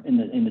tumor in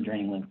the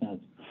draining lymph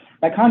nodes.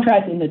 By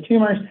contrast, in the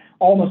tumors,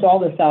 almost all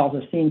the cells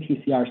are seeing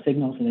TCR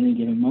signals at any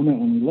given moment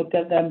when we looked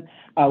at them.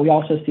 We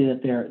also see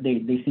that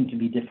they seem to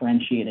be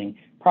differentiating,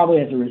 probably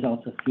as a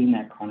result of seeing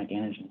that chronic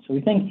antigen. So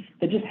we think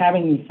that just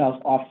having these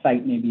cells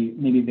off-site may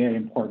be very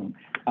important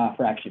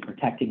for actually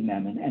protecting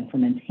them and for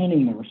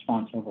maintaining the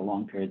response over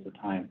long periods of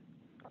time.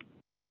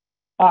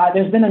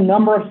 There's been a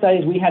number of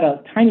studies. We had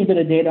a tiny bit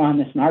of data on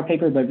this in our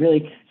paper, but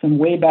really some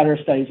way better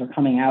studies are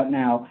coming out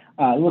now,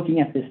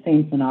 looking at this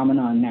same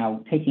phenomenon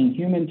now, taking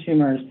human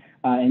tumors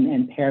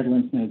and paired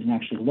lymph nodes and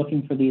actually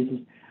looking for these.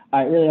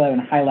 I really want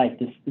to highlight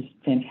this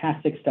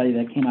fantastic study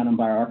that came out in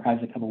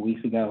bioRxives a couple of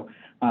weeks ago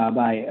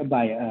by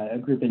a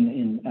group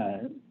in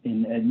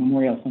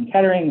Memorial Sloan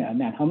Kettering,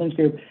 Matt Hellman's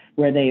group,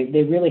 where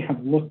they really have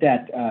looked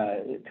at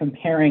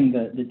comparing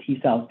the T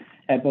cells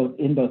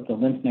in both the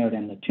lymph node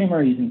and the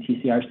tumor using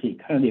TCR-seq,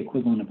 kind of the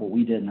equivalent of what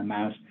we did in the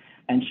mouse,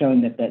 and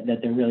showing that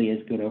there really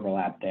is good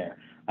overlap there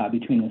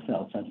between the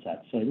cell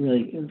subsets. So it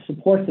really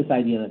supports this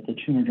idea that the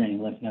tumor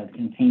draining lymph node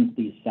contains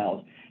these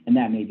cells, and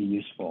that may be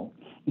useful.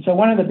 And so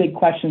one of the big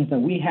questions that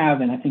we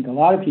have, and I think a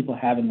lot of people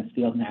have in this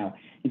field now,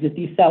 is that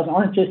these cells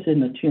aren't just in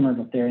the tumor,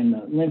 but they're in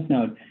the lymph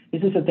node.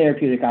 Is this a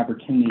therapeutic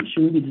opportunity?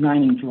 Should we be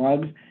designing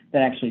drugs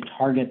that actually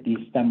target these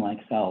stem-like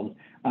cells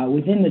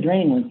within the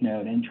draining lymph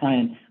node and try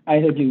and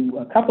either do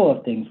a couple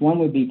of things? One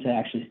would be to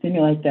actually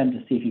stimulate them to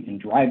see if you can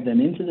drive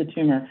them into the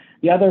tumor.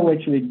 The other,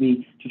 which would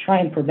be to try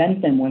and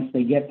prevent them once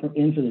they get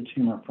into the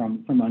tumor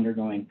from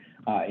undergoing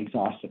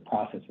exhaustive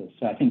processes.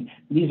 So I think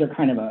these are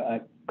kind of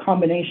a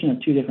combination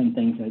of two different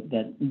things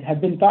that have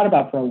been thought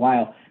about for a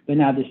while, but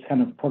now this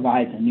kind of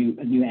provides a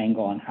new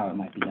angle on how it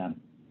might be done.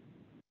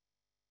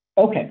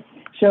 Okay,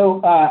 so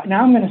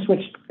now I'm going to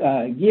switch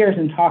gears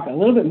and talk a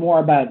little bit more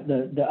about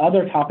the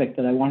other topic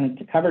that I wanted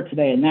to cover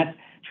today, and that's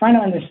trying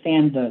to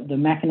understand the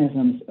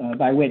mechanisms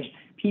by which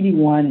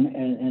PD-1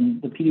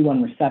 and the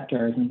PD-1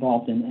 receptor is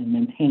involved in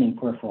maintaining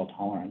peripheral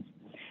tolerance.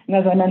 And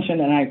as I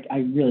mentioned, and I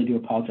really do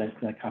apologize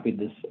because I copied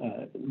this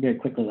very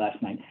quickly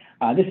last night,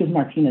 this is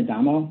Martina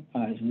Damo.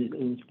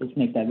 Let's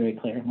make that very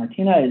clear.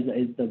 Martina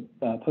is the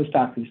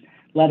postdoc who's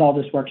led all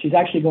this work. She's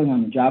actually going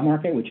on the job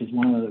market, which is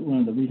one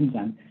of the reasons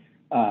I'm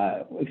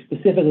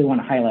specifically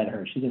want to highlight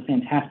her. She's a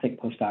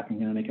fantastic postdoc and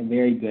going to make a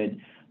very good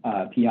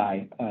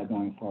PI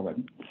going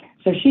forward.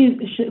 So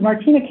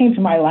Martina came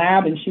to my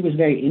lab and she was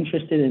very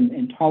interested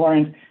in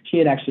tolerance. She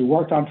had actually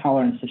worked on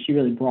tolerance, so she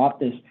really brought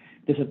this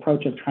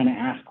approach of trying to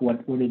ask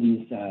what's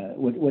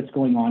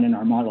going on in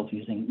our models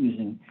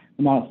using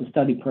the models to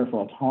study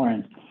peripheral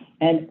tolerance.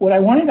 And what I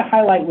wanted to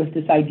highlight was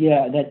this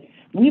idea that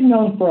we've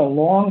known for a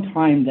long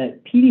time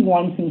that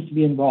PD-1 seems to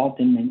be involved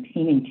in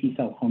maintaining T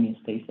cell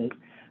homeostasis.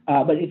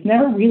 but it's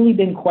never really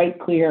been quite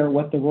clear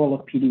what the role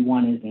of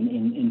PD-1 is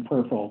in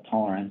peripheral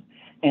tolerance.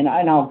 And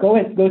I'll go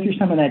through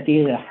some of that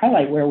data to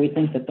highlight where we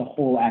think that the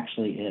hole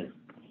actually is.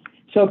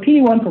 So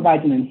PD-1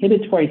 provides an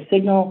inhibitory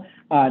signal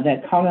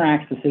that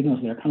counteracts the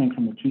signals that are coming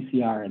from the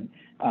TCR and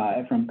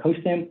from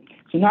co-stim.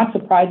 So not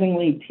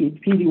surprisingly,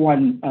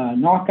 PD-1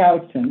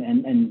 knockouts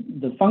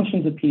and the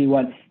functions of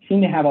PD-1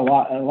 seem to have a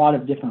lot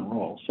of different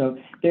roles. So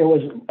there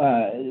was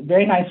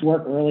very nice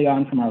work early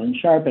on from Arlene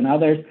Sharp and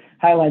others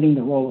highlighting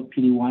the role of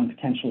PD-1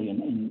 potentially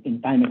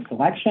in thymic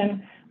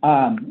selection,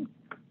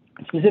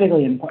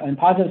 specifically in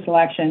positive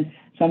selection.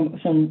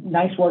 Some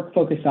nice work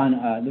focused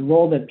on the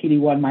role that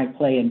PD-1 might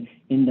play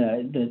in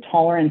the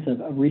tolerance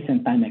of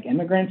recent thymic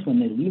immigrants when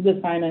they leave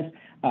the thymus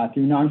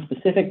through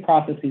non-specific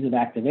processes of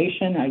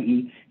activation,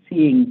 i.e.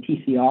 seeing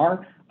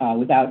TCR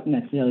without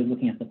necessarily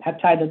looking at the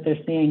peptide that they're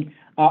seeing.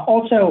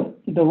 Also,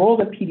 the role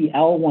that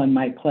PD-L1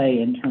 might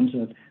play in terms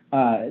of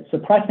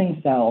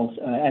suppressing cells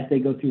as they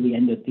go through the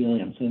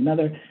endothelium. So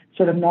another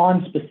sort of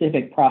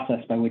non-specific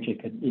process by which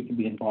it could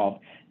be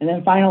involved. And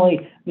then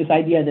finally, this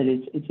idea that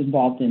it's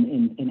involved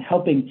in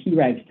helping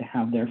Tregs to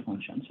have their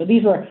function. So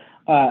these were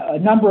a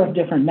number of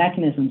different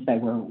mechanisms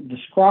that were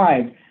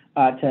described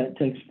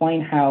to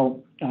explain how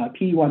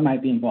PD-1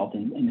 might be involved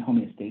in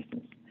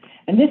homeostasis.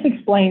 And this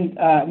explained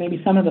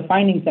maybe some of the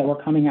findings that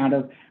were coming out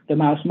of the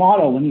mouse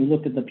model when you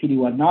looked at the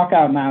PD-1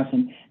 knockout mouse.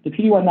 And the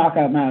PD-1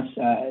 knockout mouse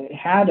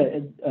had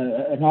an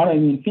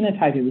autoimmune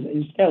phenotype. It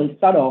was fairly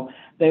subtle.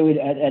 They would,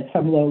 at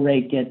some low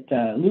rate, get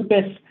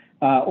lupus,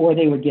 or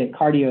they would get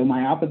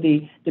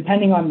cardiomyopathy,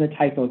 depending on the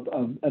type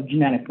of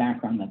genetic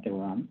background that they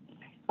were on.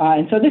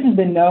 And so this has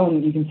been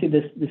known. You can see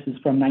this is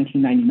from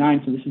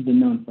 1999, so this has been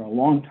known for a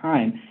long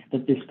time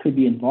that this could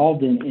be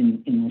involved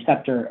in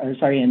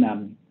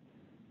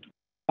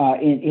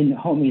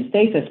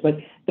homeostasis, but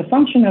the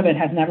function of it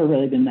has never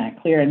really been that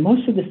clear. And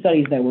most of the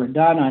studies that were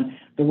done on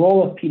the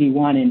role of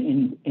PD-1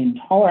 in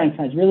tolerance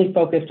has really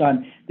focused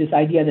on this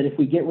idea that if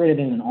we get rid of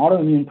it in an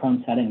autoimmune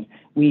prone setting,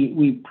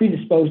 we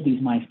predispose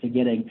these mice to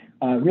getting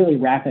really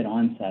rapid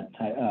onset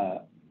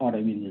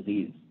autoimmune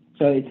disease.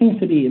 So it seems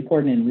to be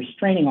important in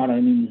restraining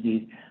autoimmune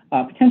disease,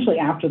 potentially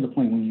after the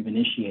point when you've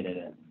initiated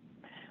it.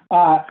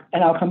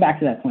 And I'll come back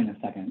to that point in a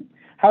second.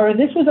 However,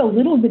 this was a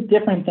little bit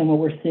different than what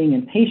we're seeing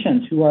in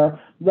patients who are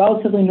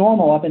relatively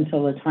normal up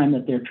until the time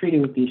that they're treated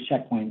with these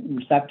checkpoint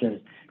receptors.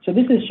 So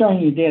this is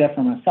showing you data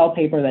from a Cell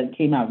paper that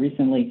came out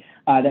recently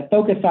that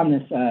focused on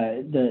this,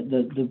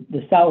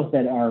 the cells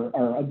that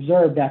are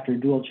observed after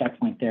dual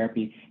checkpoint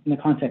therapy in the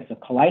context of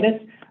colitis.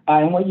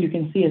 And what you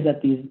can see is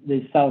that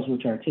these cells,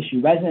 which are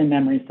tissue-resident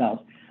memory cells,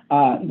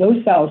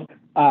 those cells,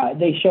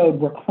 they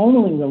showed were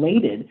clonally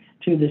related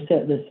to the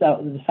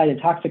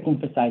cytotoxic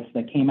lymphocytes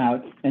that came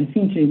out and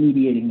seemed to be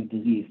mediating the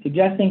disease,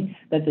 suggesting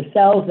that the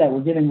cells that were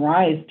giving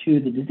rise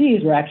to the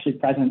disease were actually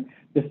present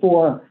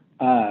before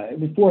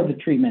the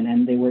treatment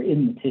and they were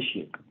in the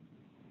tissue.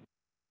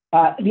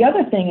 The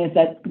other thing is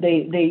that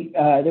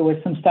there were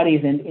some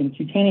studies in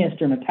cutaneous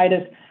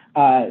dermatitis,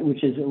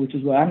 which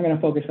is what I'm going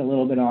to focus a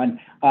little bit on,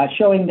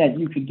 showing that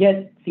you could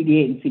get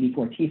CD8 and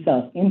CD4 T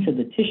cells into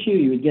the tissue.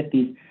 You would get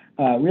these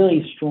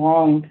really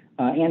strong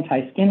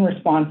anti-skin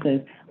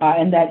responses,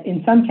 and that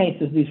in some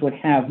cases these would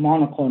have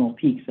monoclonal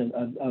peaks of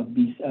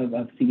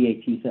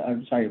CD8 T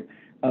cells,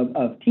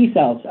 of T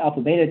cells,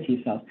 alpha beta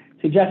T cells,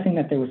 suggesting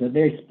that there was a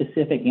very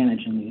specific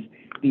antigen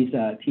these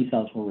T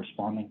cells were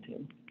responding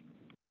to.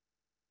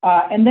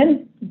 And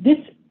then this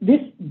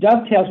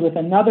dovetails with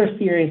another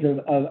series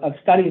of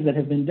studies that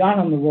have been done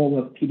on the role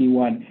of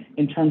PD-1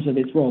 in terms of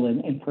its role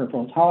in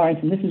peripheral tolerance.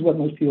 And this is what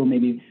most people may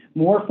be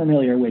more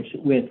familiar with,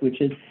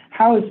 which is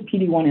how is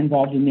PD-1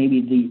 involved in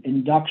maybe the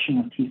induction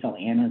of T cell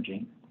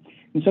anergy.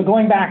 And so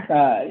going back,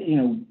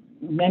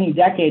 many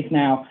decades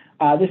now,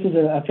 this is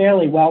a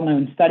fairly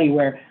well-known study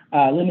where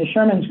Linda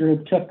Sherman's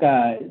group took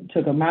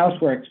a mouse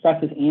where it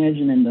expresses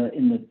antigen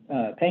in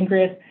the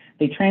pancreas.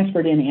 They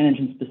transferred in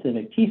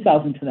antigen-specific T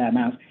cells into that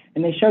mouse,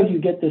 and they showed you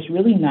get this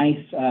really nice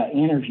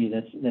energy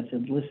that's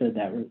elicited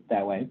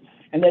that way,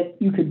 and that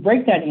you could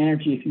break that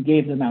energy if you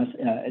gave the mouse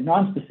a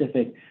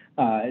non-specific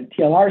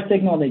TLR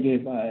signal. They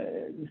gave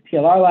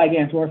TLR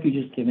ligands, or if you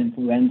just give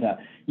influenza,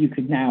 you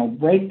could now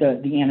break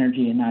the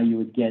energy, and now you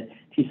would get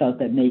T cells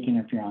that make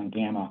interferon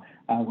gamma.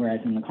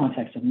 Whereas in the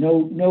context of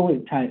no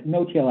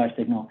TLR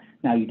signal,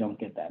 now you don't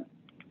get that.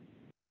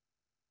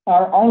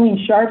 Our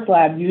Arlene Sharp's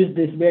lab used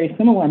this very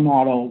similar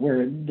model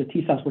where the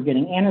T cells were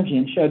getting energy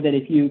and showed that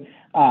if you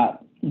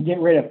get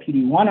rid of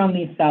PD-1 on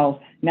these cells,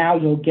 now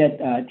you'll get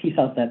T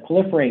cells that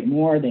proliferate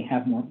more, they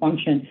have more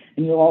function,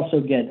 and you'll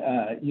also get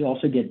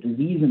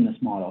disease in this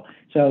model.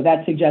 So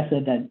that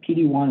suggested that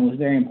PD-1 was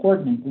very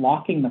important in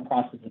blocking the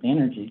process of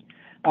energy.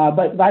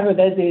 But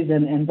Vivadezes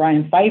and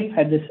Brian Fife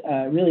had this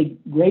really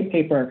great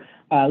paper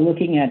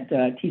looking at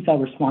T cell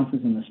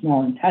responses in the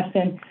small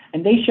intestine,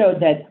 and they showed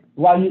that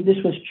while this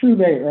was true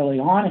very early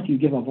on, if you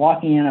give a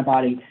blocking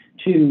antibody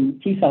to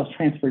T cells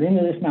transferred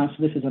into this mouse,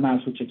 so this is a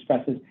mouse which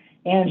expresses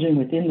antigen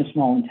within the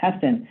small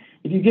intestine,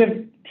 if you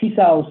give T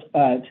cells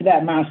to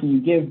that mouse and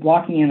you give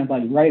blocking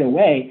antibody right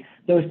away,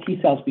 those T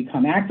cells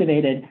become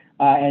activated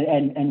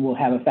and will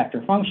have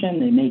effector function.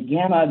 They make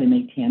gamma, they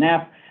make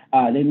TNF,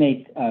 they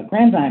make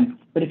granzyme.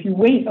 But if you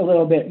wait a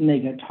little bit and they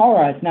get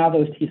tolerized, now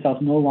those T cells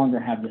no longer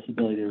have this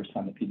ability to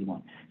respond to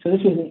PD-1. So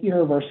this was an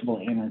irreversible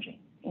anergy.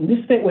 And this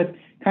fit with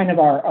kind of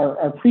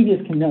our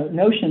previous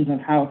notions of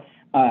how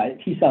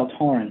T cell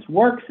tolerance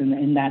works,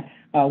 in that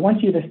once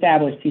you've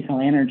established T cell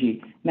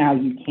anergy, now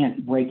you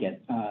can't break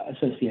it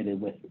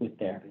associated with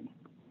therapy.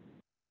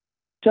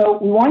 So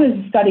we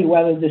wanted to study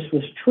whether this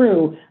was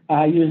true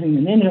using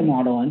the NINJA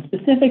model, and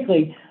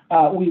specifically,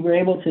 we were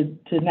able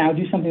to now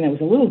do something that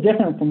was a little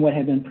different from what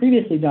had been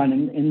previously done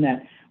in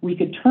that we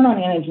could turn on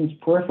antigens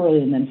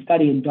peripherally and then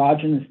study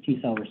endogenous T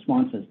cell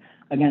responses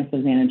against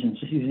those antigens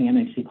just using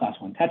MHC class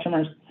I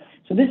tetramers.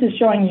 So this is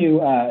showing you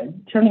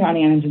turning on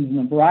antigens in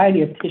a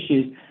variety of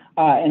tissues,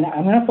 and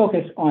I'm going to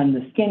focus on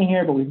the skin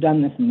here, but we've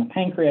done this in the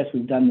pancreas,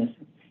 we've done this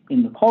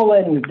in the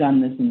colon, we've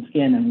done this in the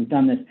skin, and we've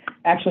done this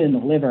actually in the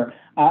liver.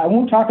 I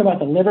won't talk about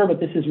the liver, but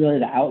this is really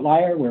the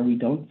outlier where we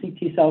don't see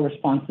T cell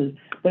responses.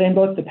 But in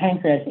both the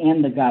pancreas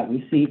and the gut,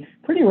 we see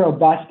pretty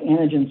robust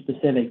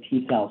antigen-specific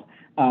T cells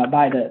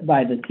by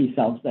the T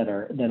cells that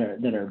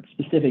are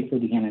specific for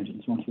the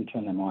antigens once we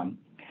turn them on.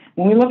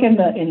 When we look in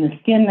the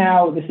skin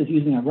now, this is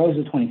using a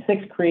ROSA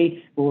 26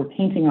 Cree where we're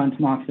painting on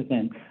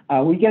tamoxifen.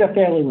 We get a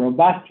fairly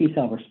robust T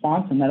cell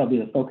response, and that'll be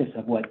the focus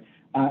of what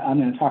I'm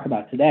going to talk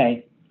about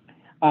today.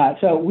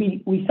 So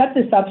we set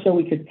this up so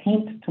we could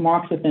paint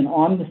tamoxifen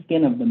on the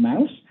skin of the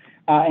mouse,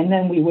 and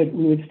then we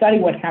would study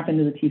what happened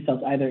to the T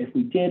cells either if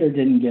we did or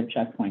didn't give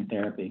checkpoint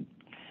therapy.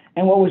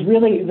 And what was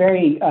really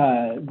very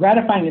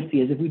gratifying to see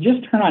is if we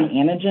just turn on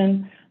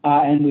antigen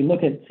and we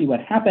see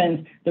what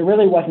happens, there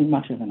really wasn't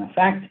much of an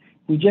effect.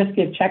 We just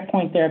give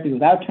checkpoint therapy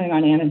without turning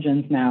on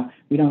antigens now,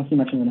 we don't see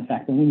much of an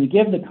effect. And when we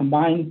give the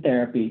combined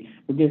therapy,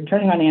 we're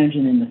turning on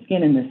antigen in the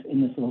skin in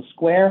this little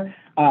square,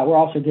 we're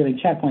also giving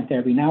checkpoint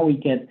therapy. Now we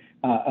get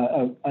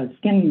a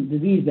skin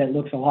disease that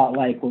looks a lot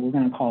like what we're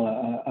going to call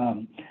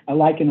a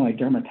lichenoid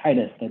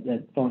dermatitis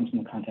that forms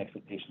in the context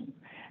of patients.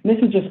 And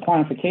this is just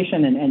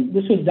quantification, and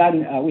this was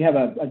done, we have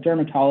a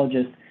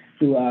dermatologist,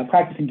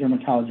 practicing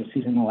dermatologist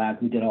who's in the lab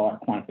who did all our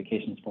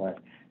quantifications for us.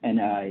 And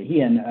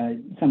he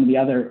and some of the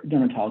other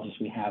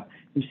dermatologists we have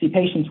who see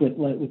patients with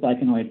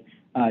lichenoid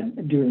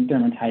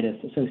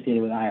dermatitis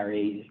associated with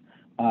IRAs,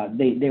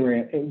 they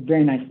were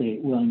very nicely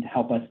willing to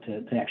help us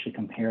to actually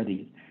compare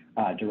these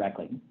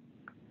directly.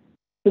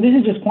 So this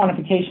is just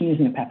quantification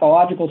using a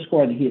pathological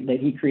score that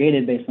he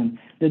created based on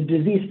the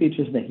disease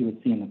features that he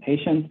would see in the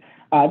patients.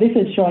 This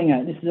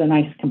is a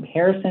nice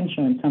comparison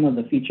showing some of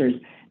the features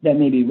that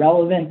may be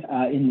relevant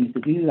in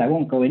these diseases. I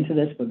won't go into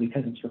this, but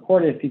because it's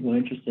recorded, if people are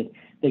interested,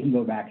 they can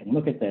go back and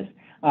look at this.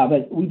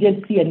 But we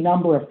did see a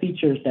number of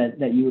features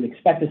that you would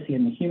expect to see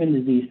in the human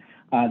disease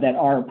that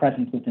are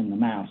present within the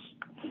mouse.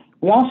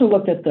 We also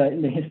looked at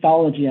the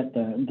histology at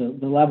the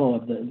level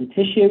of the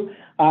tissue,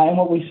 and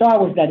what we saw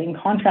was that in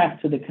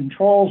contrast to the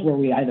controls where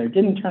we either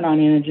didn't turn on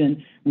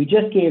antigen, we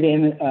just gave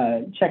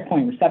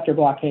checkpoint receptor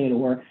blockade,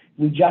 or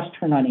we just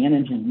turned on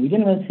antigen. We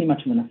didn't really see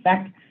much of an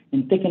effect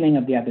in thickening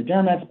of the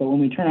epidermis, but when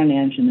we turn on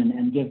antigen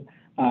and give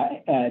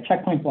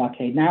checkpoint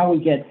blockade, now we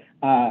get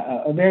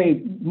a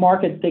very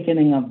marked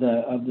thickening of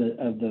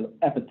the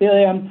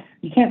epithelium.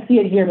 You can't see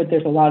it here, but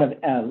there's a lot of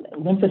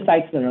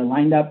lymphocytes that are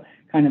lined up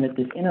kind of at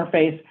this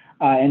interface,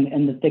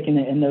 and the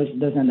thickening, and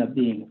those end up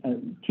being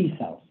T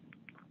cells.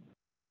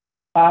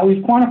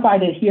 We've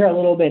quantified it here a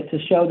little bit to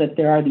show that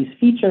there are these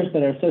features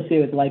that are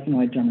associated with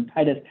lichenoid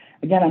dermatitis.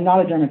 Again, I'm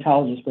not a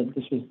dermatologist, but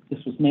this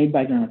was made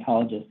by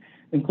dermatologists,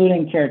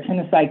 including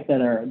keratinocytes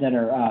that are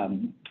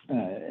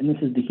and this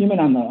is the human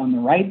on the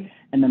right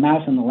and the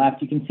mouse on the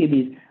left. You can see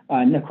these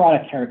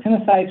necrotic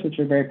keratinocytes, which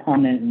are very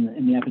prominent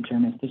in the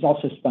epidermis. There's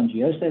also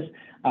spongiosis,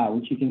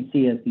 which you can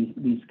see as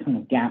these kind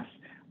of gaps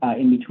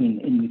in between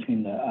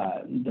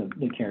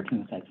the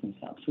keratinocytes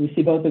themselves. So we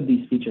see both of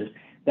these features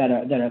that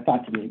are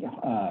thought to be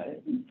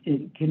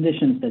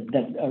conditions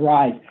that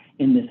arise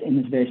in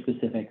this very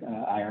specific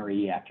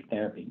IRE after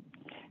therapy.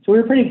 So we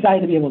were pretty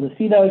excited to be able to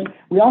see those.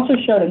 We also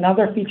showed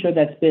another feature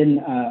that's been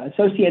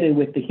associated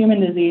with the human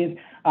disease,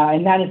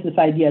 and that is this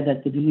idea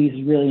that the disease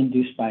is really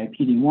induced by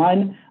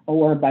PD-1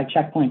 or by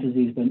checkpoint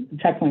disease, but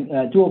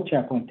dual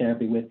checkpoint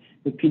therapy with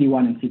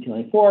PD-1 and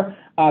CTLA-4,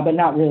 but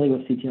not really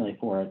with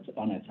CTLA-4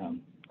 on its own.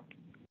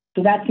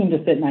 So that seemed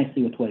to fit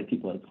nicely with what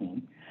people had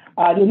seen.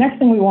 The next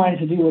thing we wanted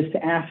to do was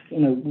to ask,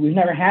 we've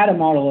never had a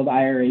model of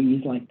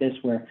IRAEs like this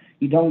where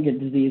you don't get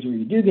disease or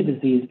you do get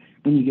disease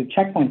when you give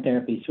checkpoint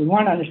therapy. So we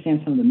wanted to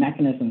understand some of the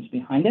mechanisms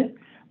behind it.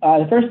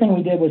 The first thing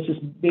we did was just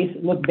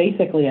look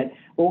basically at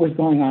what was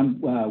going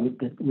on with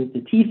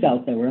the T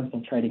cells that were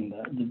infiltrating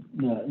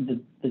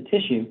the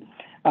tissue.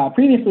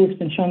 Previously, it's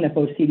been shown that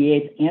both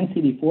CD8s and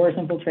CD4s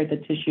infiltrate the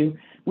tissue.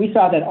 We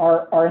saw that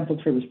our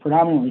infiltrate was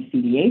predominantly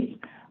CD8s.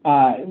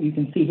 You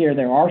can see here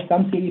there are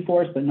some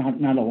CD4s, but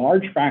not a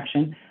large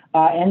fraction,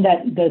 and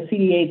that the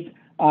CD8s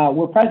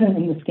were present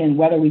in the skin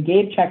whether we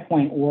gave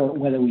checkpoint or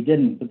whether we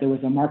didn't. But there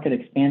was a marked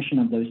expansion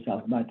of those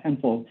cells, about a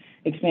tenfold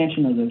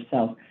expansion of those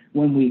cells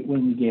when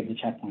we gave the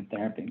checkpoint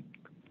therapy.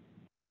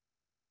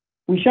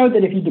 We showed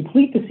that if you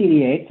deplete the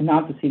CD8s and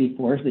not the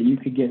CD4s, that you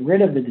could get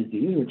rid of the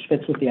disease, which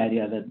fits with the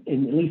idea that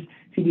at least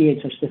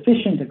CD8s are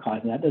sufficient to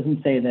cause that.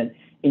 Doesn't say that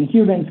in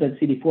humans that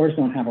CD4s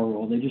don't have a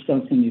role. They just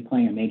don't seem to be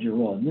playing a major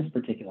role in this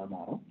particular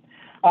model.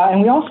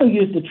 And we also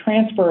used the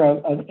transfer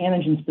of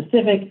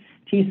antigen-specific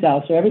T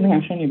cells. So everything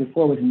I've shown you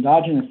before was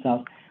endogenous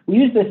cells. We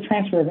used this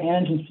transfer of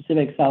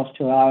antigen-specific cells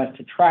to allow us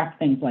to track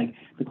things like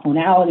the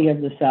clonality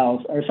of the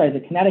cells, or sorry,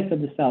 the kinetics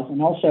of the cells,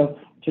 and also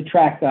to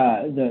track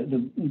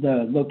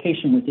the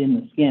location within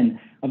the skin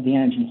of the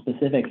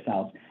antigen-specific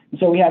cells. And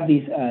so we have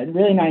these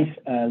really nice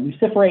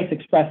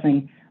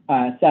luciferase-expressing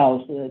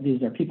cells.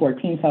 These are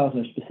p14 cells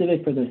that are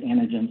specific for those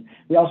antigens.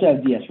 We also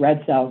have DS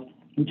red cells.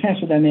 We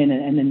transfer them in,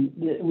 and then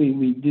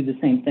we do the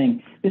same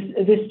thing.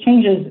 This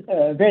changes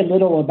very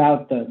little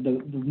about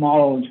the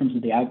model in terms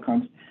of the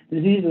outcomes. The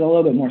disease is a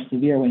little bit more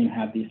severe when you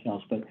have these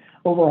cells, but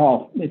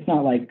overall, it's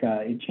not like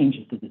it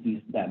changes the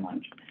disease that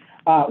much.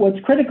 What's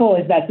critical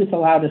is that this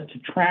allowed us to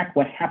track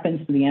what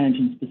happens to the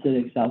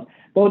antigen-specific cells,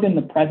 both in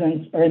the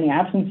presence or in the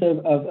absence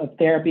of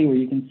therapy, where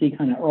you can see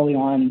kind of early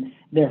on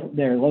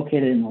they're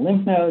located in the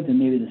lymph nodes and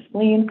maybe the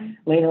spleen.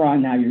 Later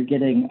on, now you're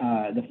getting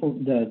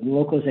the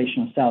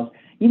localization of cells,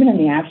 even in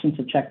the absence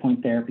of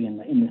checkpoint therapy in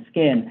the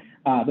skin,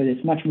 but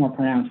it's much more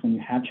pronounced when you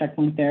have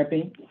checkpoint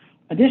therapy.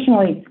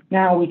 Additionally,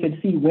 now we could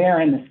see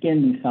where in the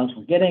skin these cells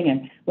were getting,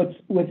 and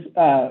what's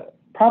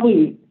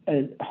probably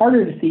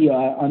harder to see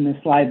on this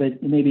slide,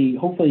 but maybe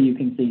hopefully you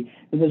can see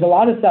that there's a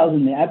lot of cells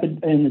in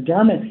the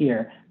dermis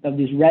here of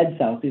these red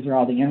cells. These are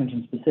all the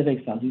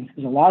antigen-specific cells.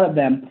 There's a lot of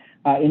them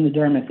in the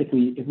dermis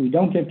if we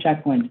don't give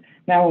checkpoints.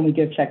 Now when we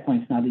give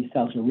checkpoints, now these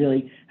cells are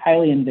really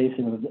highly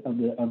invasive of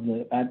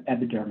the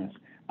epidermis,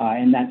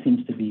 and that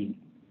seems to be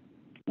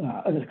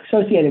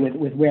associated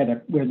with where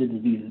the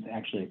disease is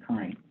actually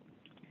occurring.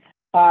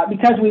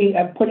 Because we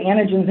have put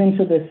antigens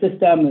into the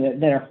system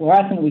that are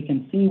fluorescent, we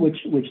can see which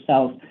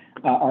cells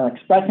are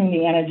expressing the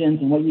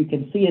antigens, and what you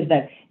can see is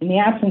that in the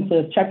absence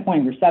of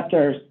checkpoint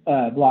receptors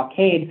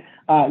blockade,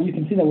 you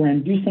can see that we're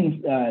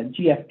inducing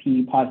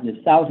GFP positive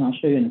cells, and I'll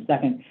show you in a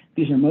second.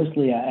 These are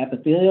mostly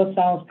epithelial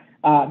cells,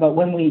 but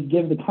when we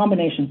give the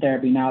combination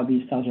therapy, now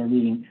these cells are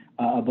being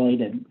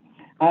ablated.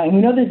 And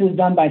we know this is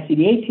done by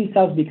CD8 T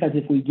cells because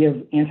if we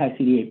give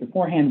anti-CD8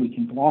 beforehand, we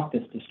can block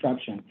this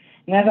destruction.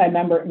 And as I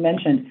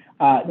mentioned,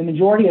 the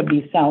majority of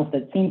these cells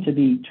that seem to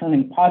be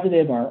turning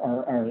positive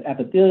are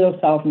epithelial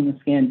cells in the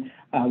skin.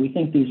 We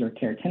think these are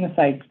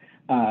keratinocytes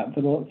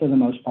for the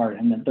most part,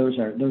 and that those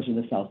are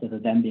the cells that are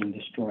then being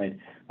destroyed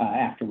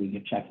after we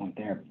give checkpoint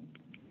therapy.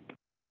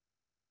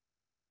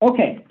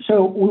 Okay,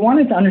 so we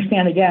wanted to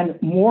understand again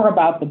more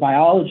about the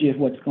biology of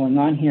what's going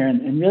on here,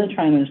 and really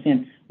try and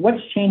understand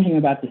what's changing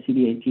about the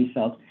CD8 T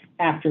cells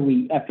after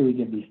we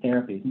give these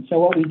therapies. And so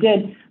what we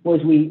did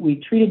was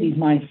we treated these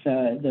mice,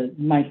 the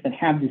mice that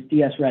have this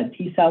DS red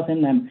T cells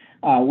in them,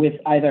 with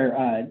either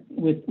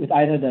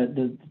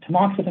the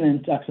tamoxifen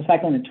and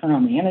doxycycline to turn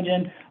on the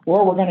antigen,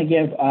 or we're going to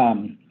give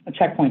a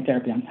checkpoint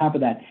therapy on top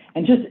of that.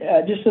 And just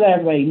so that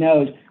everybody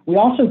knows, we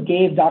also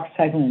gave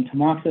doxycycline and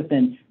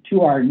tamoxifen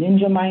to our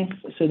ninja mice,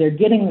 so they're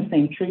getting the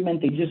same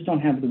treatment. They just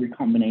don't have the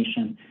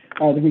recombination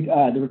or the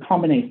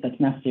recombinase that's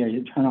necessary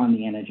to turn on the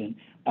antigen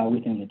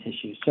within the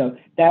tissue. So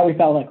that we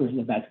felt like was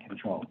the best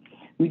control.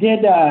 We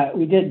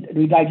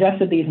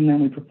digested these, and then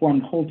we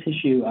performed whole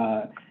tissue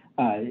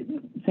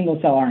single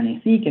cell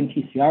RNA-seq and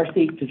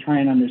TCR-seq to try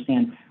and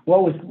understand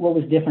what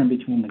was different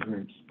between the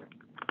groups.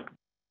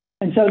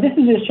 And so this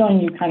is just showing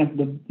you kind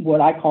of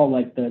what I call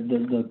like the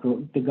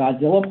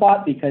Godzilla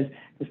plot, because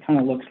this kind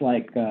of looks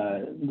like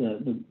the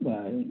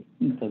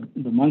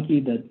monkey.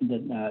 This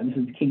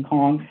is King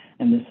Kong,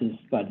 and this is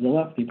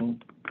Godzilla. People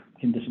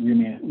can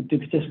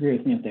disagree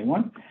with me if they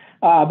want.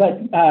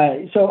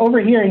 So over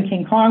here in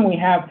King Kong, we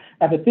have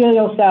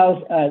epithelial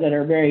cells that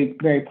are very,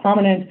 very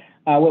prominent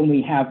when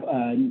we have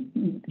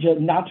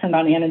not turned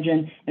on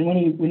antigen. And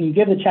when you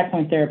give the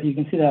checkpoint therapy, you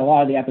can see that a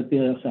lot of the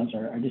epithelial cells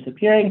are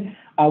disappearing.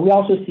 We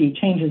also see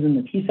changes in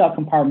the T cell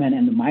compartment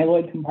and the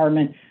myeloid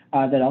compartment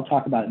that I'll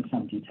talk about in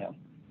some detail.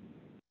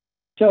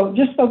 So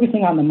just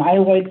focusing on the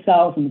myeloid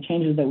cells and the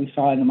changes that we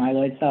saw in the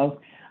myeloid cells,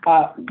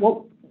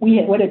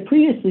 what had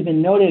previously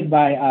been noted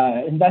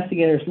by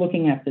investigators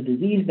looking at the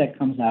disease that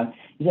comes out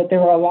is that there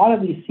were a lot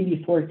of these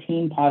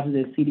CD14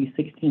 positive,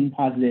 CD16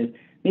 positive,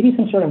 maybe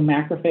some sort of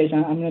macrophage.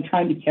 I'm going to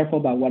try and be careful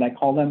about what I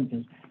call them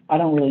because I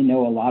don't really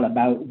know a lot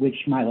about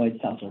which myeloid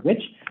cells are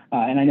which,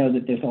 and I know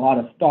that there's a lot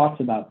of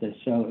thoughts about this.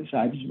 So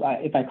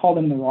if I call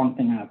them the wrong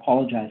thing, I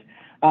apologize.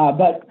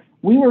 But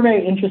we were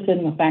very interested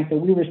in the fact that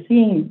we were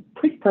seeing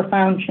pretty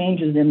profound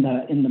changes in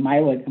the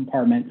myeloid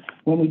compartment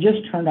when we just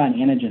turned on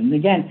antigen. And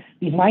again,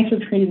 these mice are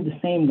treated the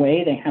same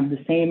way. They have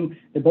the same.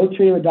 They're both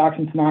treated with dox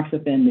and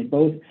tamoxifen. They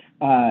both,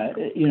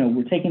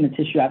 we're taking the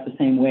tissue out the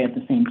same way at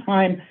the same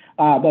time.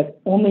 But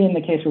only in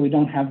the case where we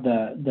don't have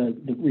the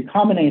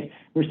recombinase,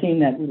 we're seeing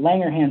that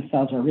Langerhans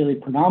cells are really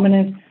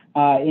predominant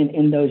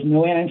in those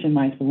no antigen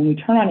mice. But when we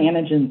turn on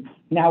antigen,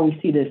 now we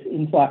see this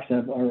influx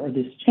of or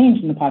this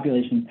change in the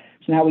population.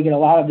 So now we get a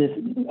lot of this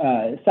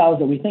cells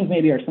that we think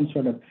maybe are some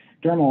sort of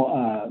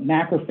dermal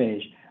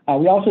macrophage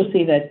We also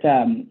see that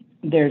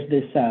there's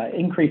this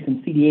increase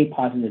in CD8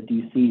 positive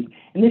DCs,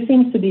 and this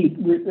seems to be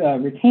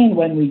retained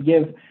when we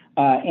give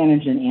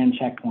antigen and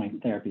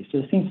checkpoint therapy. So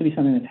it seems to be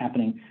something that's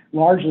happening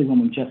largely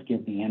when we just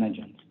give the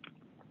antigens.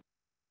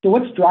 So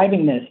what's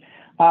driving this?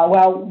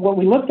 Well, what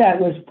we looked at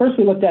was, first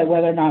we looked at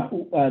whether or not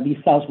these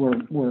cells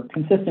were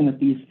consistent with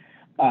these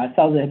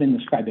cells that have been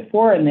described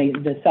before, and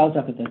the cells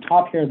up at the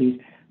top here, these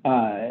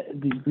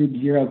group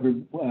 0,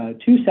 group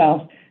 2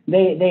 cells,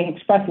 they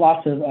express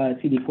lots of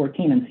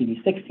CD14 and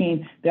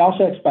CD16. They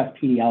also express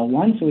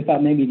PD-L1, so we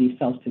thought maybe these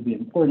cells could be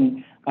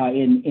important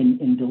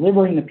in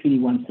delivering the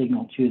PD-1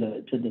 signal to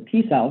the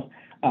T cells.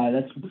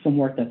 That's some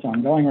work that's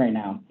ongoing right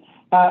now.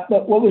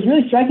 But what was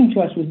really striking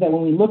to us was that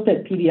when we looked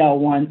at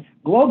PD-L1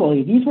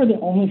 globally, these were the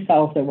only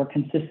cells that were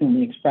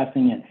consistently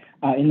expressing it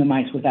in the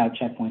mice without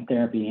checkpoint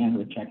therapy and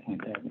with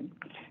checkpoint therapy.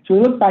 So we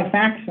looked by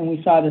FACS and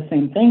we saw the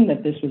same thing,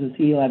 that this was a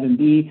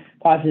CD11B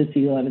positive,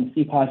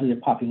 CD11C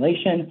positive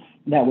population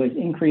that was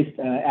increased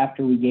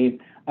after we gave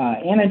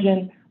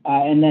antigen,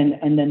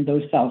 and then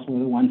those cells were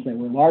the ones that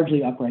were largely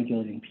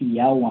upregulating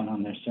PD-L1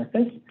 on their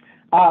surface.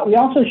 We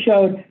also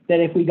showed that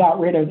if we got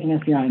rid of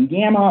interferon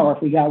gamma or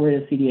if we got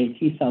rid of CD8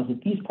 T cells,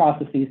 that these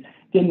processes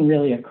didn't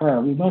really occur.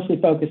 We mostly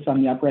focused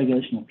on the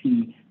upregulation of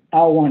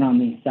PD-L1 on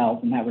these cells,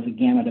 and that was a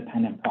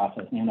gamma-dependent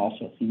process and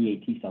also a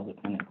CD8 T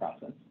cell-dependent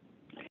process.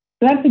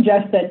 So that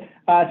suggests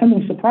that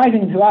something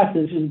surprising to us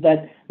is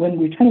that when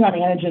we're turning on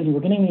antigens and we're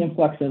getting the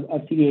influx of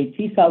CD8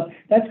 T cells,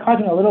 that's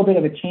causing a little bit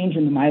of a change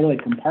in the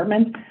myeloid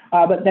compartment,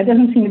 but that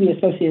doesn't seem to be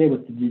associated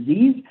with the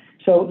disease.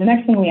 So the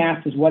next thing we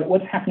asked is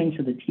what's happening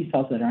to the T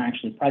cells that are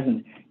actually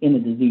present in the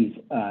disease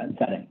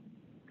setting.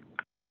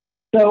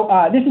 So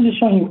this is just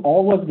showing you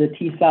all of the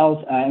T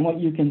cells, and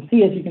what you can see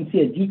is you can see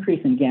a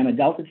decrease in gamma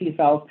delta T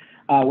cells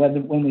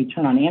when we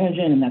turn on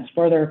antigen, and that's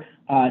further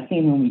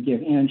seen when we give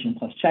antigen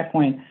plus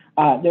checkpoint.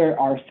 There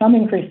are some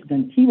increases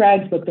in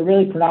Tregs, but the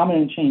really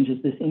predominant change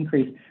is this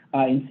increase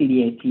in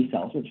CD8 T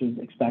cells, which was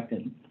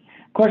expected.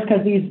 Of course,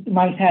 because these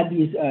mice had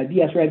these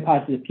DS-Reg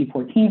positive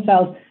P14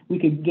 cells, we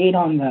could gate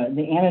on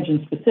the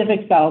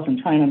antigen-specific cells and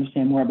try and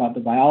understand more about the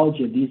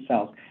biology of these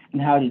cells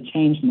and how it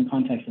changed in the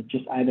context of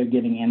just either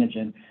giving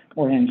antigen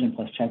or antigen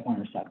plus checkpoint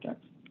receptors.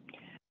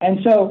 And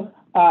so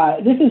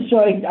this is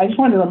showing, I just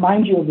wanted to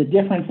remind you of the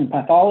difference in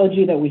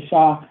pathology that we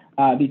saw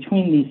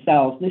between these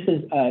cells. This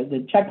is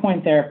the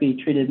checkpoint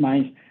therapy treated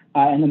mice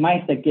and the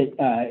mice that get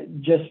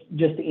just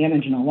the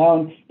antigen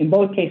alone. In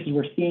both cases,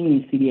 we're seeing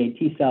these CD8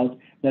 T cells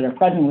that are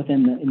present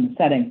within the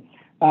setting.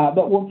 But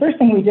the first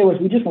thing we did was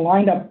we just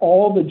lined up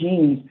all the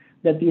genes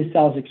that these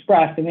cells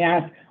expressed, and we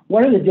asked,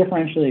 what are the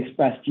differentially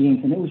expressed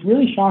genes? And it was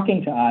really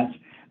shocking to us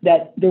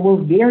that there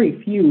were very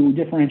few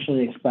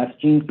differentially expressed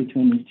genes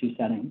between these two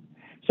settings.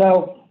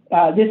 So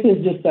this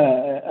is just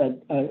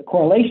a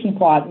correlation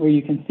plot where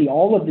you can see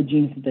all of the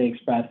genes that they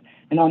express,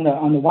 and on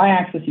the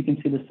y-axis you can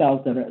see the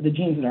cells that are the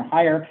genes that are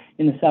higher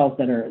in the cells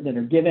that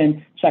are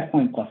given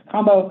checkpoint plus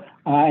combo,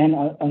 and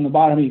on the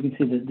bottom you can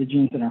see the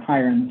genes that are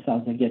higher in the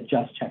cells that get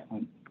just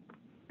checkpoint.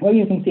 What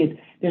you can see is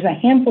there's a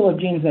handful of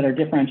genes that are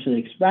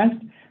differentially expressed,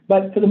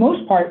 but for the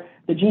most part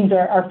the genes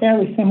are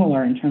fairly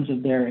similar in terms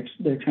of their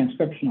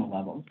transcriptional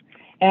levels.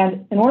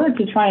 And in order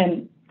to try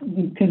and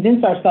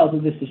convince ourselves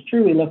that this is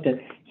true, we looked at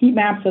heat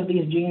maps of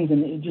these genes,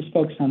 and it just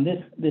focused on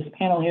this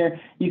panel here.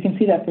 You can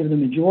see that for the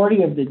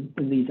majority of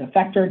these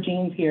effector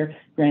genes here,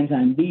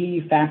 granzyme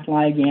B, Fas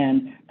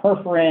ligand,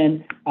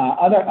 perforin,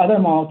 other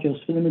molecules,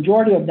 for the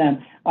majority of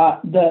them,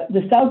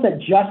 the cells that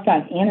just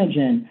got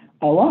antigen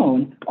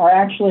alone are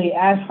actually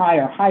as high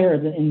or higher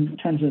in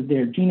terms of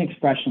their gene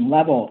expression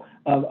level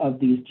of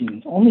these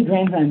genes. Only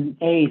granzyme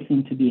A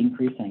seemed to be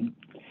increasing.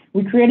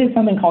 We created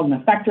something called an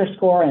effector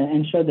score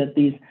and showed that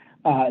these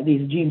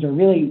genes are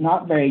really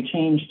not very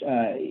changed,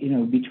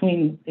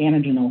 between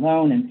antigen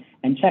alone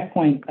and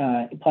checkpoint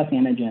plus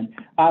antigen.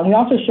 We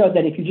also showed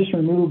that if you just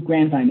remove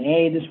granzyme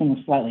A, this one was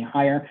slightly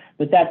higher,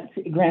 but that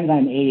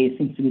granzyme A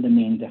seems to be the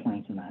main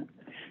difference in that.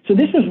 So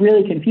this was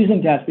really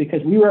confusing to us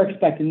because we were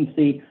expecting to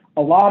see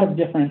a lot of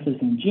differences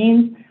in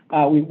genes.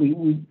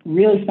 We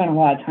really spent a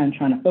lot of time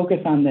trying to focus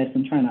on this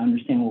and trying to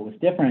understand what was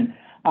different.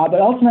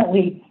 But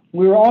ultimately,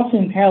 we were also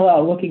in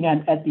parallel looking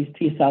at these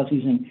T cells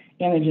using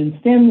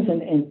antigen stims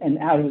and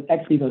out of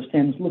ex vivo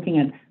stims, looking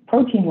at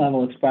protein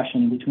level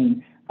expression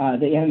between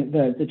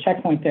the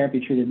checkpoint therapy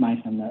treated mice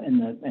and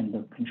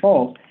the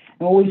controls.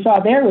 And what we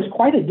saw there was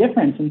quite a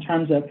difference in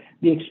terms of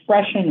the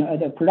expression,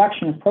 the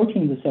production of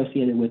proteins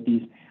associated with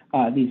these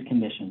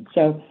conditions.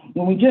 So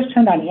when we just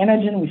turned on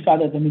antigen, we saw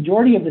that the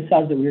majority of the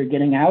cells that we were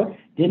getting out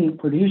didn't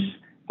produce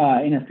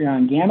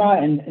interferon gamma,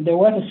 and there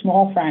was a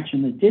small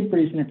fraction that did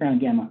produce interferon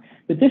gamma,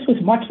 but this was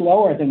much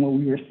lower than what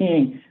we were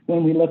seeing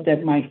when we looked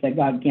at mice that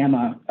got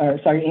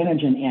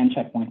antigen and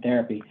checkpoint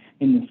therapy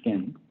in the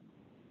skin.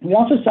 We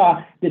also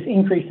saw this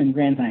increase in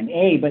granzyme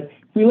A, but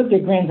if we looked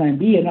at granzyme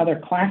B, another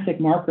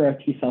classic marker of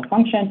T cell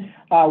function,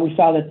 we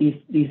saw that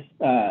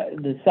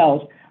the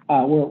cells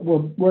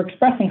were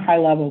expressing high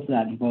levels of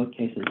that in both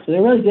cases. So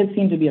there really did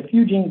seem to be a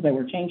few genes that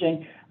were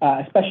changing,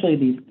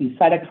 especially these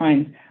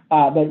cytokines,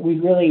 but we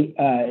really,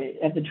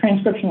 at the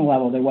transcriptional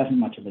level, there wasn't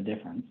much of a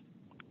difference.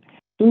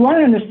 So we want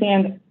to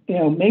understand,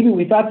 maybe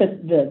we thought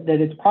that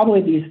it's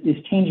probably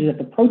these changes at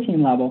the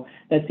protein level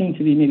that seem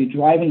to be maybe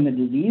driving the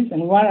disease,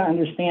 and we want to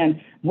understand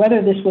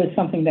whether this was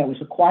something that was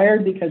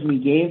acquired because we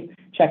gave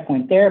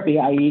checkpoint therapy,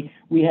 i.e.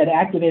 we had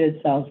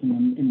activated cells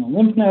in the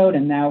lymph node,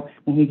 and now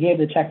when we gave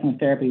the checkpoint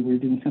therapy, we were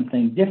doing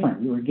something different.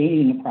 We were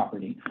gaining a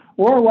property.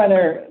 Or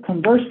whether,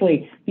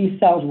 conversely, these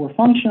cells were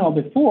functional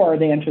before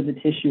they entered the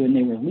tissue and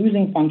they were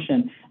losing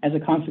function as a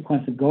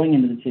consequence of going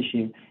into the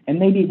tissue, and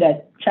maybe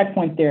that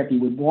checkpoint therapy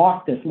would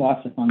block this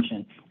loss of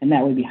function, and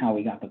that would be how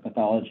we got the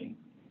pathology.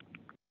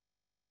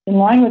 In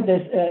line with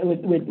this,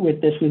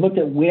 we looked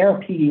at where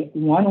PD-1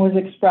 was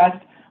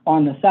expressed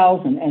on the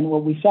cells, and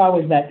what we saw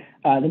was that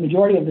the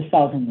majority of the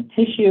cells in the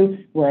tissue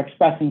were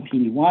expressing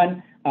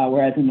PD-1,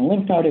 whereas in the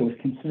lymph node it was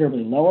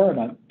considerably lower,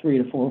 about 3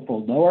 to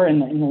 4-fold lower in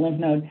the lymph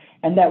node,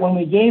 and that when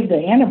we gave the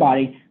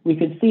antibody, we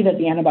could see that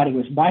the antibody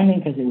was binding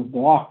because it was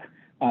blocked.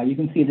 You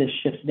can see this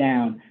shifts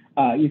down.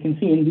 You can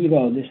see in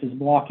vivo this is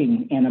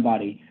blocking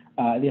antibody.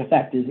 The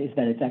effect is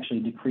that it's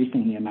actually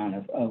decreasing the amount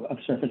of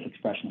surface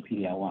expression of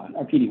PD-L1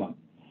 or PD-1.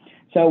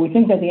 So we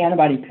think that the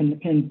antibody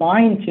can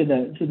bind to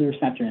the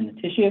receptor in the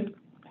tissue.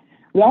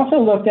 We also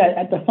looked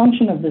at the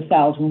function of the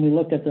cells when we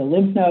looked at the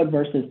lymph node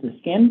versus the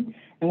skin.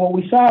 And what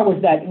we saw was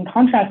that in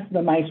contrast to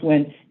the mice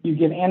when you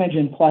give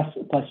antigen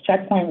plus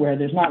checkpoint, where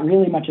there's not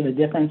really much of a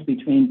difference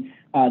between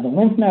the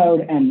lymph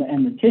node and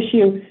the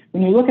tissue,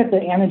 when you look at the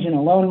antigen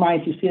alone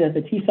mice, you see that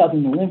the T cells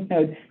in the lymph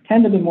node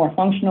tend to be more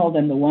functional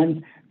than the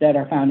ones that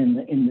are found in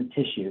the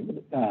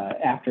tissue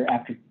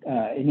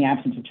in the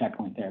absence of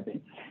checkpoint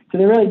therapy. So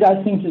there really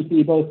does seem to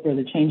be both for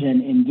the change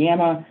in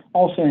gamma,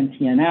 also in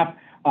TNF.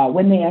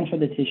 When they enter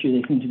the tissue,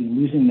 they seem to be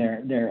losing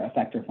their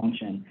effector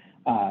function,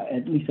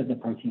 at least at the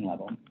protein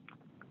level.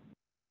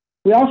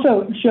 We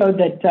also showed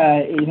that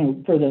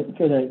for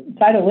the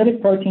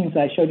cytolytic proteins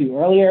that I showed you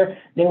earlier,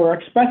 they were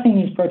expressing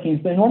these proteins,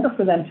 but in order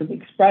for them to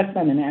express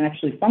them and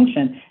actually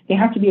function, they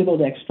have to be able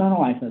to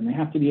externalize them. They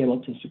have to be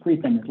able to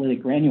secrete them as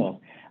lytic granules.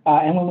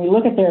 And when we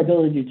look at their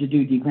ability to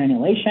do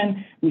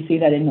degranulation, we see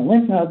that in the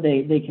lymph node,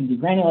 they can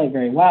degranulate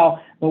very well.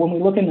 But when we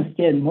look in the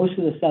skin, most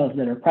of the cells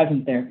that are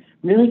present there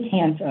really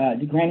can't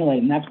degranulate,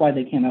 and that's why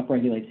they can't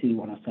upregulate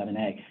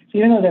CD107A. So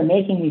even though they're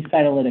making these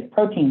cytolytic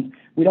proteins,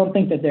 we don't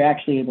think that they're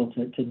actually able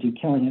to do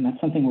killing, and that's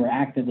something we're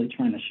actively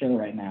trying to show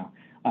right now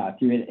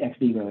through ex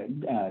vivo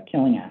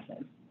killing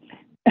assays.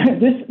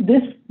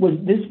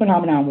 This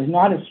phenomenon was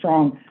not as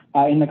strong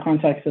in the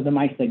context of the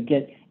mice that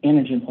get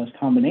antigen plus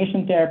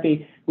combination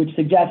therapy, which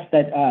suggests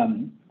that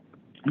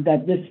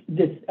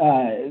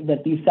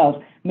that these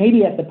cells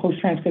maybe at the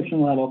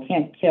post-transcriptional level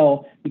can't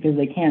kill because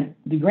they can't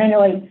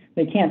degranulate,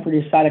 they can't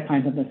produce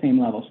cytokines at the same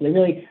level. So they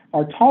really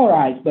are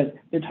tolerized, but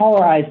they're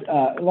tolerized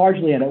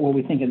largely at what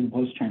we think is the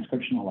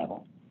post-transcriptional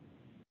level.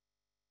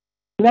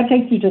 So that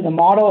takes you to the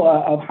model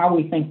of how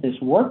we think this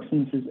works,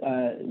 and this is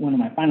one of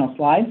my final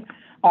slides.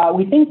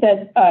 We think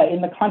that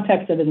in the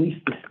context of at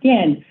least the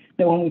skin,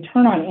 that when we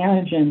turn on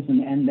antigens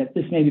and that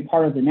this may be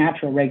part of the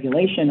natural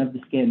regulation of the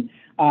skin,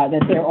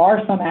 that there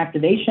are some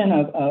activation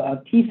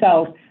of T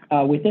cells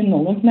within the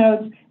lymph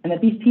nodes, and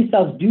that these T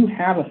cells do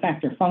have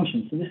effector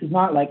function. So this is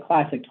not like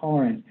classic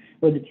tolerance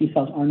where the T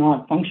cells are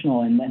not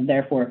functional and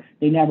therefore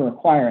they never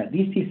acquire it.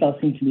 These T cells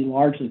seem to be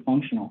largely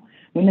functional.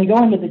 When they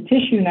go into the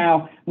tissue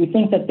now, we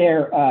think that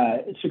they're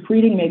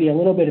secreting maybe a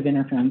little bit of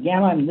interferon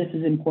gamma, and this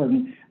is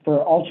important for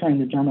altering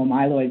the dermal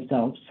myeloid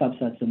cell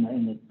subsets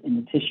in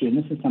the tissue, and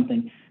this is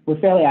something we're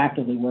fairly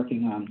actively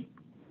working on.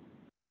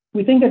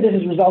 We think that this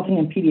is resulting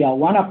in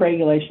PD-L1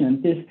 upregulation,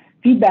 and this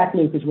feedback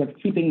loop is what's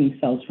keeping these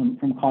cells from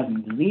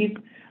causing disease.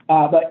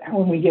 But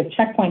when we give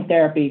checkpoint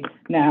therapy,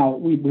 now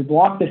we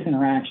block this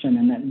interaction,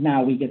 and then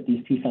now we get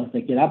these T cells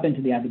that get up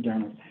into the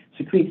epidermis,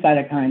 secrete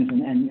cytokines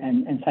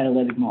and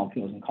cytolytic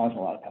molecules, and cause a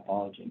lot of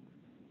pathology.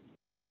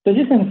 So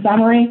just in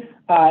summary,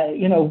 as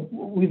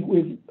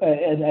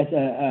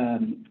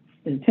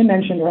Tim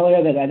mentioned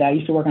earlier, that I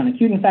used to work on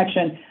acute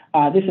infection.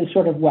 This is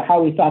sort of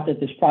how we thought that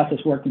this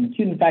process worked in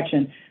acute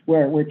infection,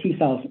 where T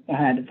cells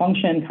had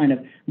function kind of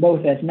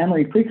both as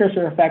memory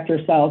precursor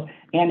effector cells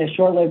and as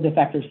short-lived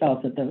effector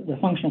cells, that the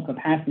functional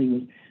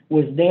capacity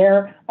was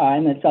there,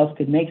 and that cells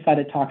could make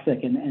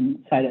cytotoxic and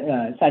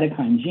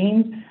cytokine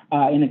genes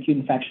in acute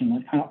infection.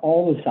 That kind of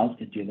all the cells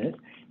could do this.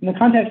 In the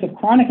context of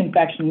chronic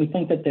infection, we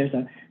think that there's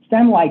a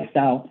stem-like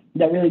cell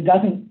that really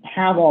doesn't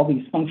have all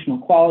these functional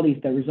qualities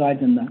that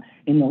resides in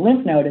the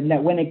lymph node, and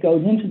that when it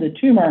goes into the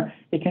tumor,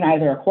 it can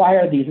either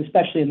acquire these,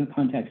 especially in the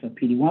context of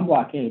PD-1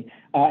 blockade,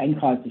 and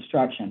cause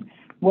destruction.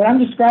 What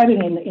I'm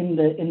describing in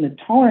the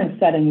tolerance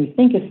setting, we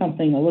think is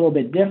something a little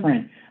bit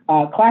different.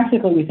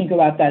 Classically, we think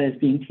about that as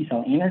being T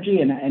cell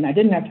anergy, and I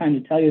didn't have time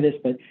to tell you this,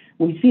 but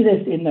we see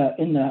this in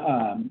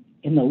the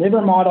in the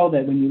liver model,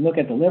 that when you look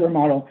at the liver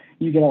model,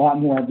 you get a lot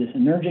more of this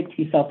energetic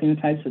T cell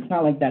phenotype, so it's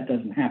not like that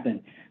doesn't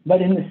happen.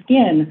 But in the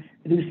skin,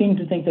 we seem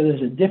to think that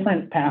there's a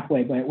different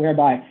pathway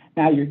whereby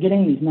now you're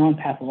getting these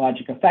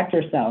non-pathologic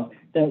effector cells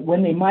that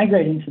when they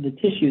migrate into the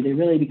tissue, they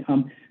really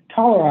become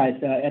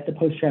tolerized at the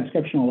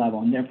post-transcriptional level,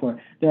 and therefore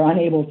they're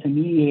unable to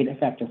mediate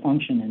effector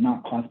function and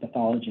not cause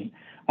pathology.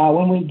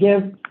 When we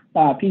give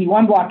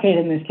PD-1 blockade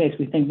in this case,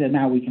 we think that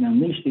now we can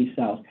unleash these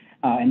cells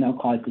and they'll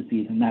cause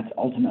disease, and that's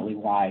ultimately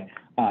why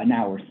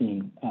now we're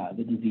seeing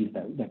the disease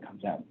that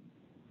comes out.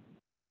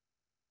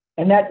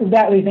 And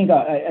that we think,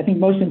 I think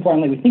most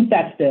importantly, we think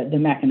that's the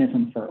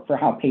mechanism for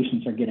how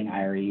patients are getting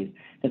IREs,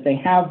 that they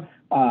have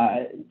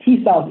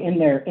T cells in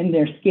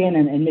their skin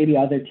and maybe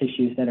other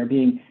tissues that are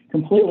being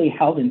completely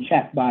held in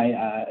check by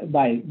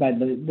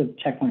the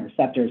checkpoint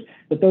receptors,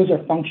 but those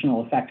are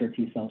functional effector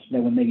T cells, so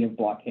that when they give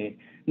blockade,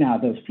 now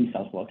those T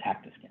cells will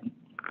attack the skin.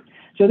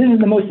 So this is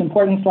the most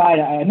important slide.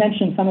 I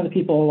mentioned some of the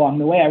people along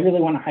the way. I really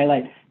want to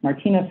highlight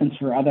Martina, since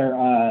her other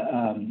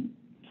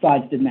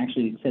slides didn't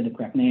actually say the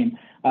correct name.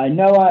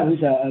 Noah,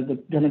 who's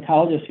the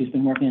dermatologist who's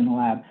been working in the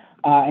lab,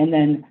 and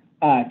then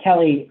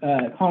Kelly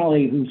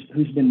Connolly,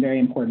 who's been very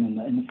important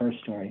in the first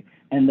story,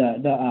 and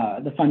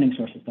the funding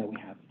sources that we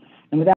have. And with that,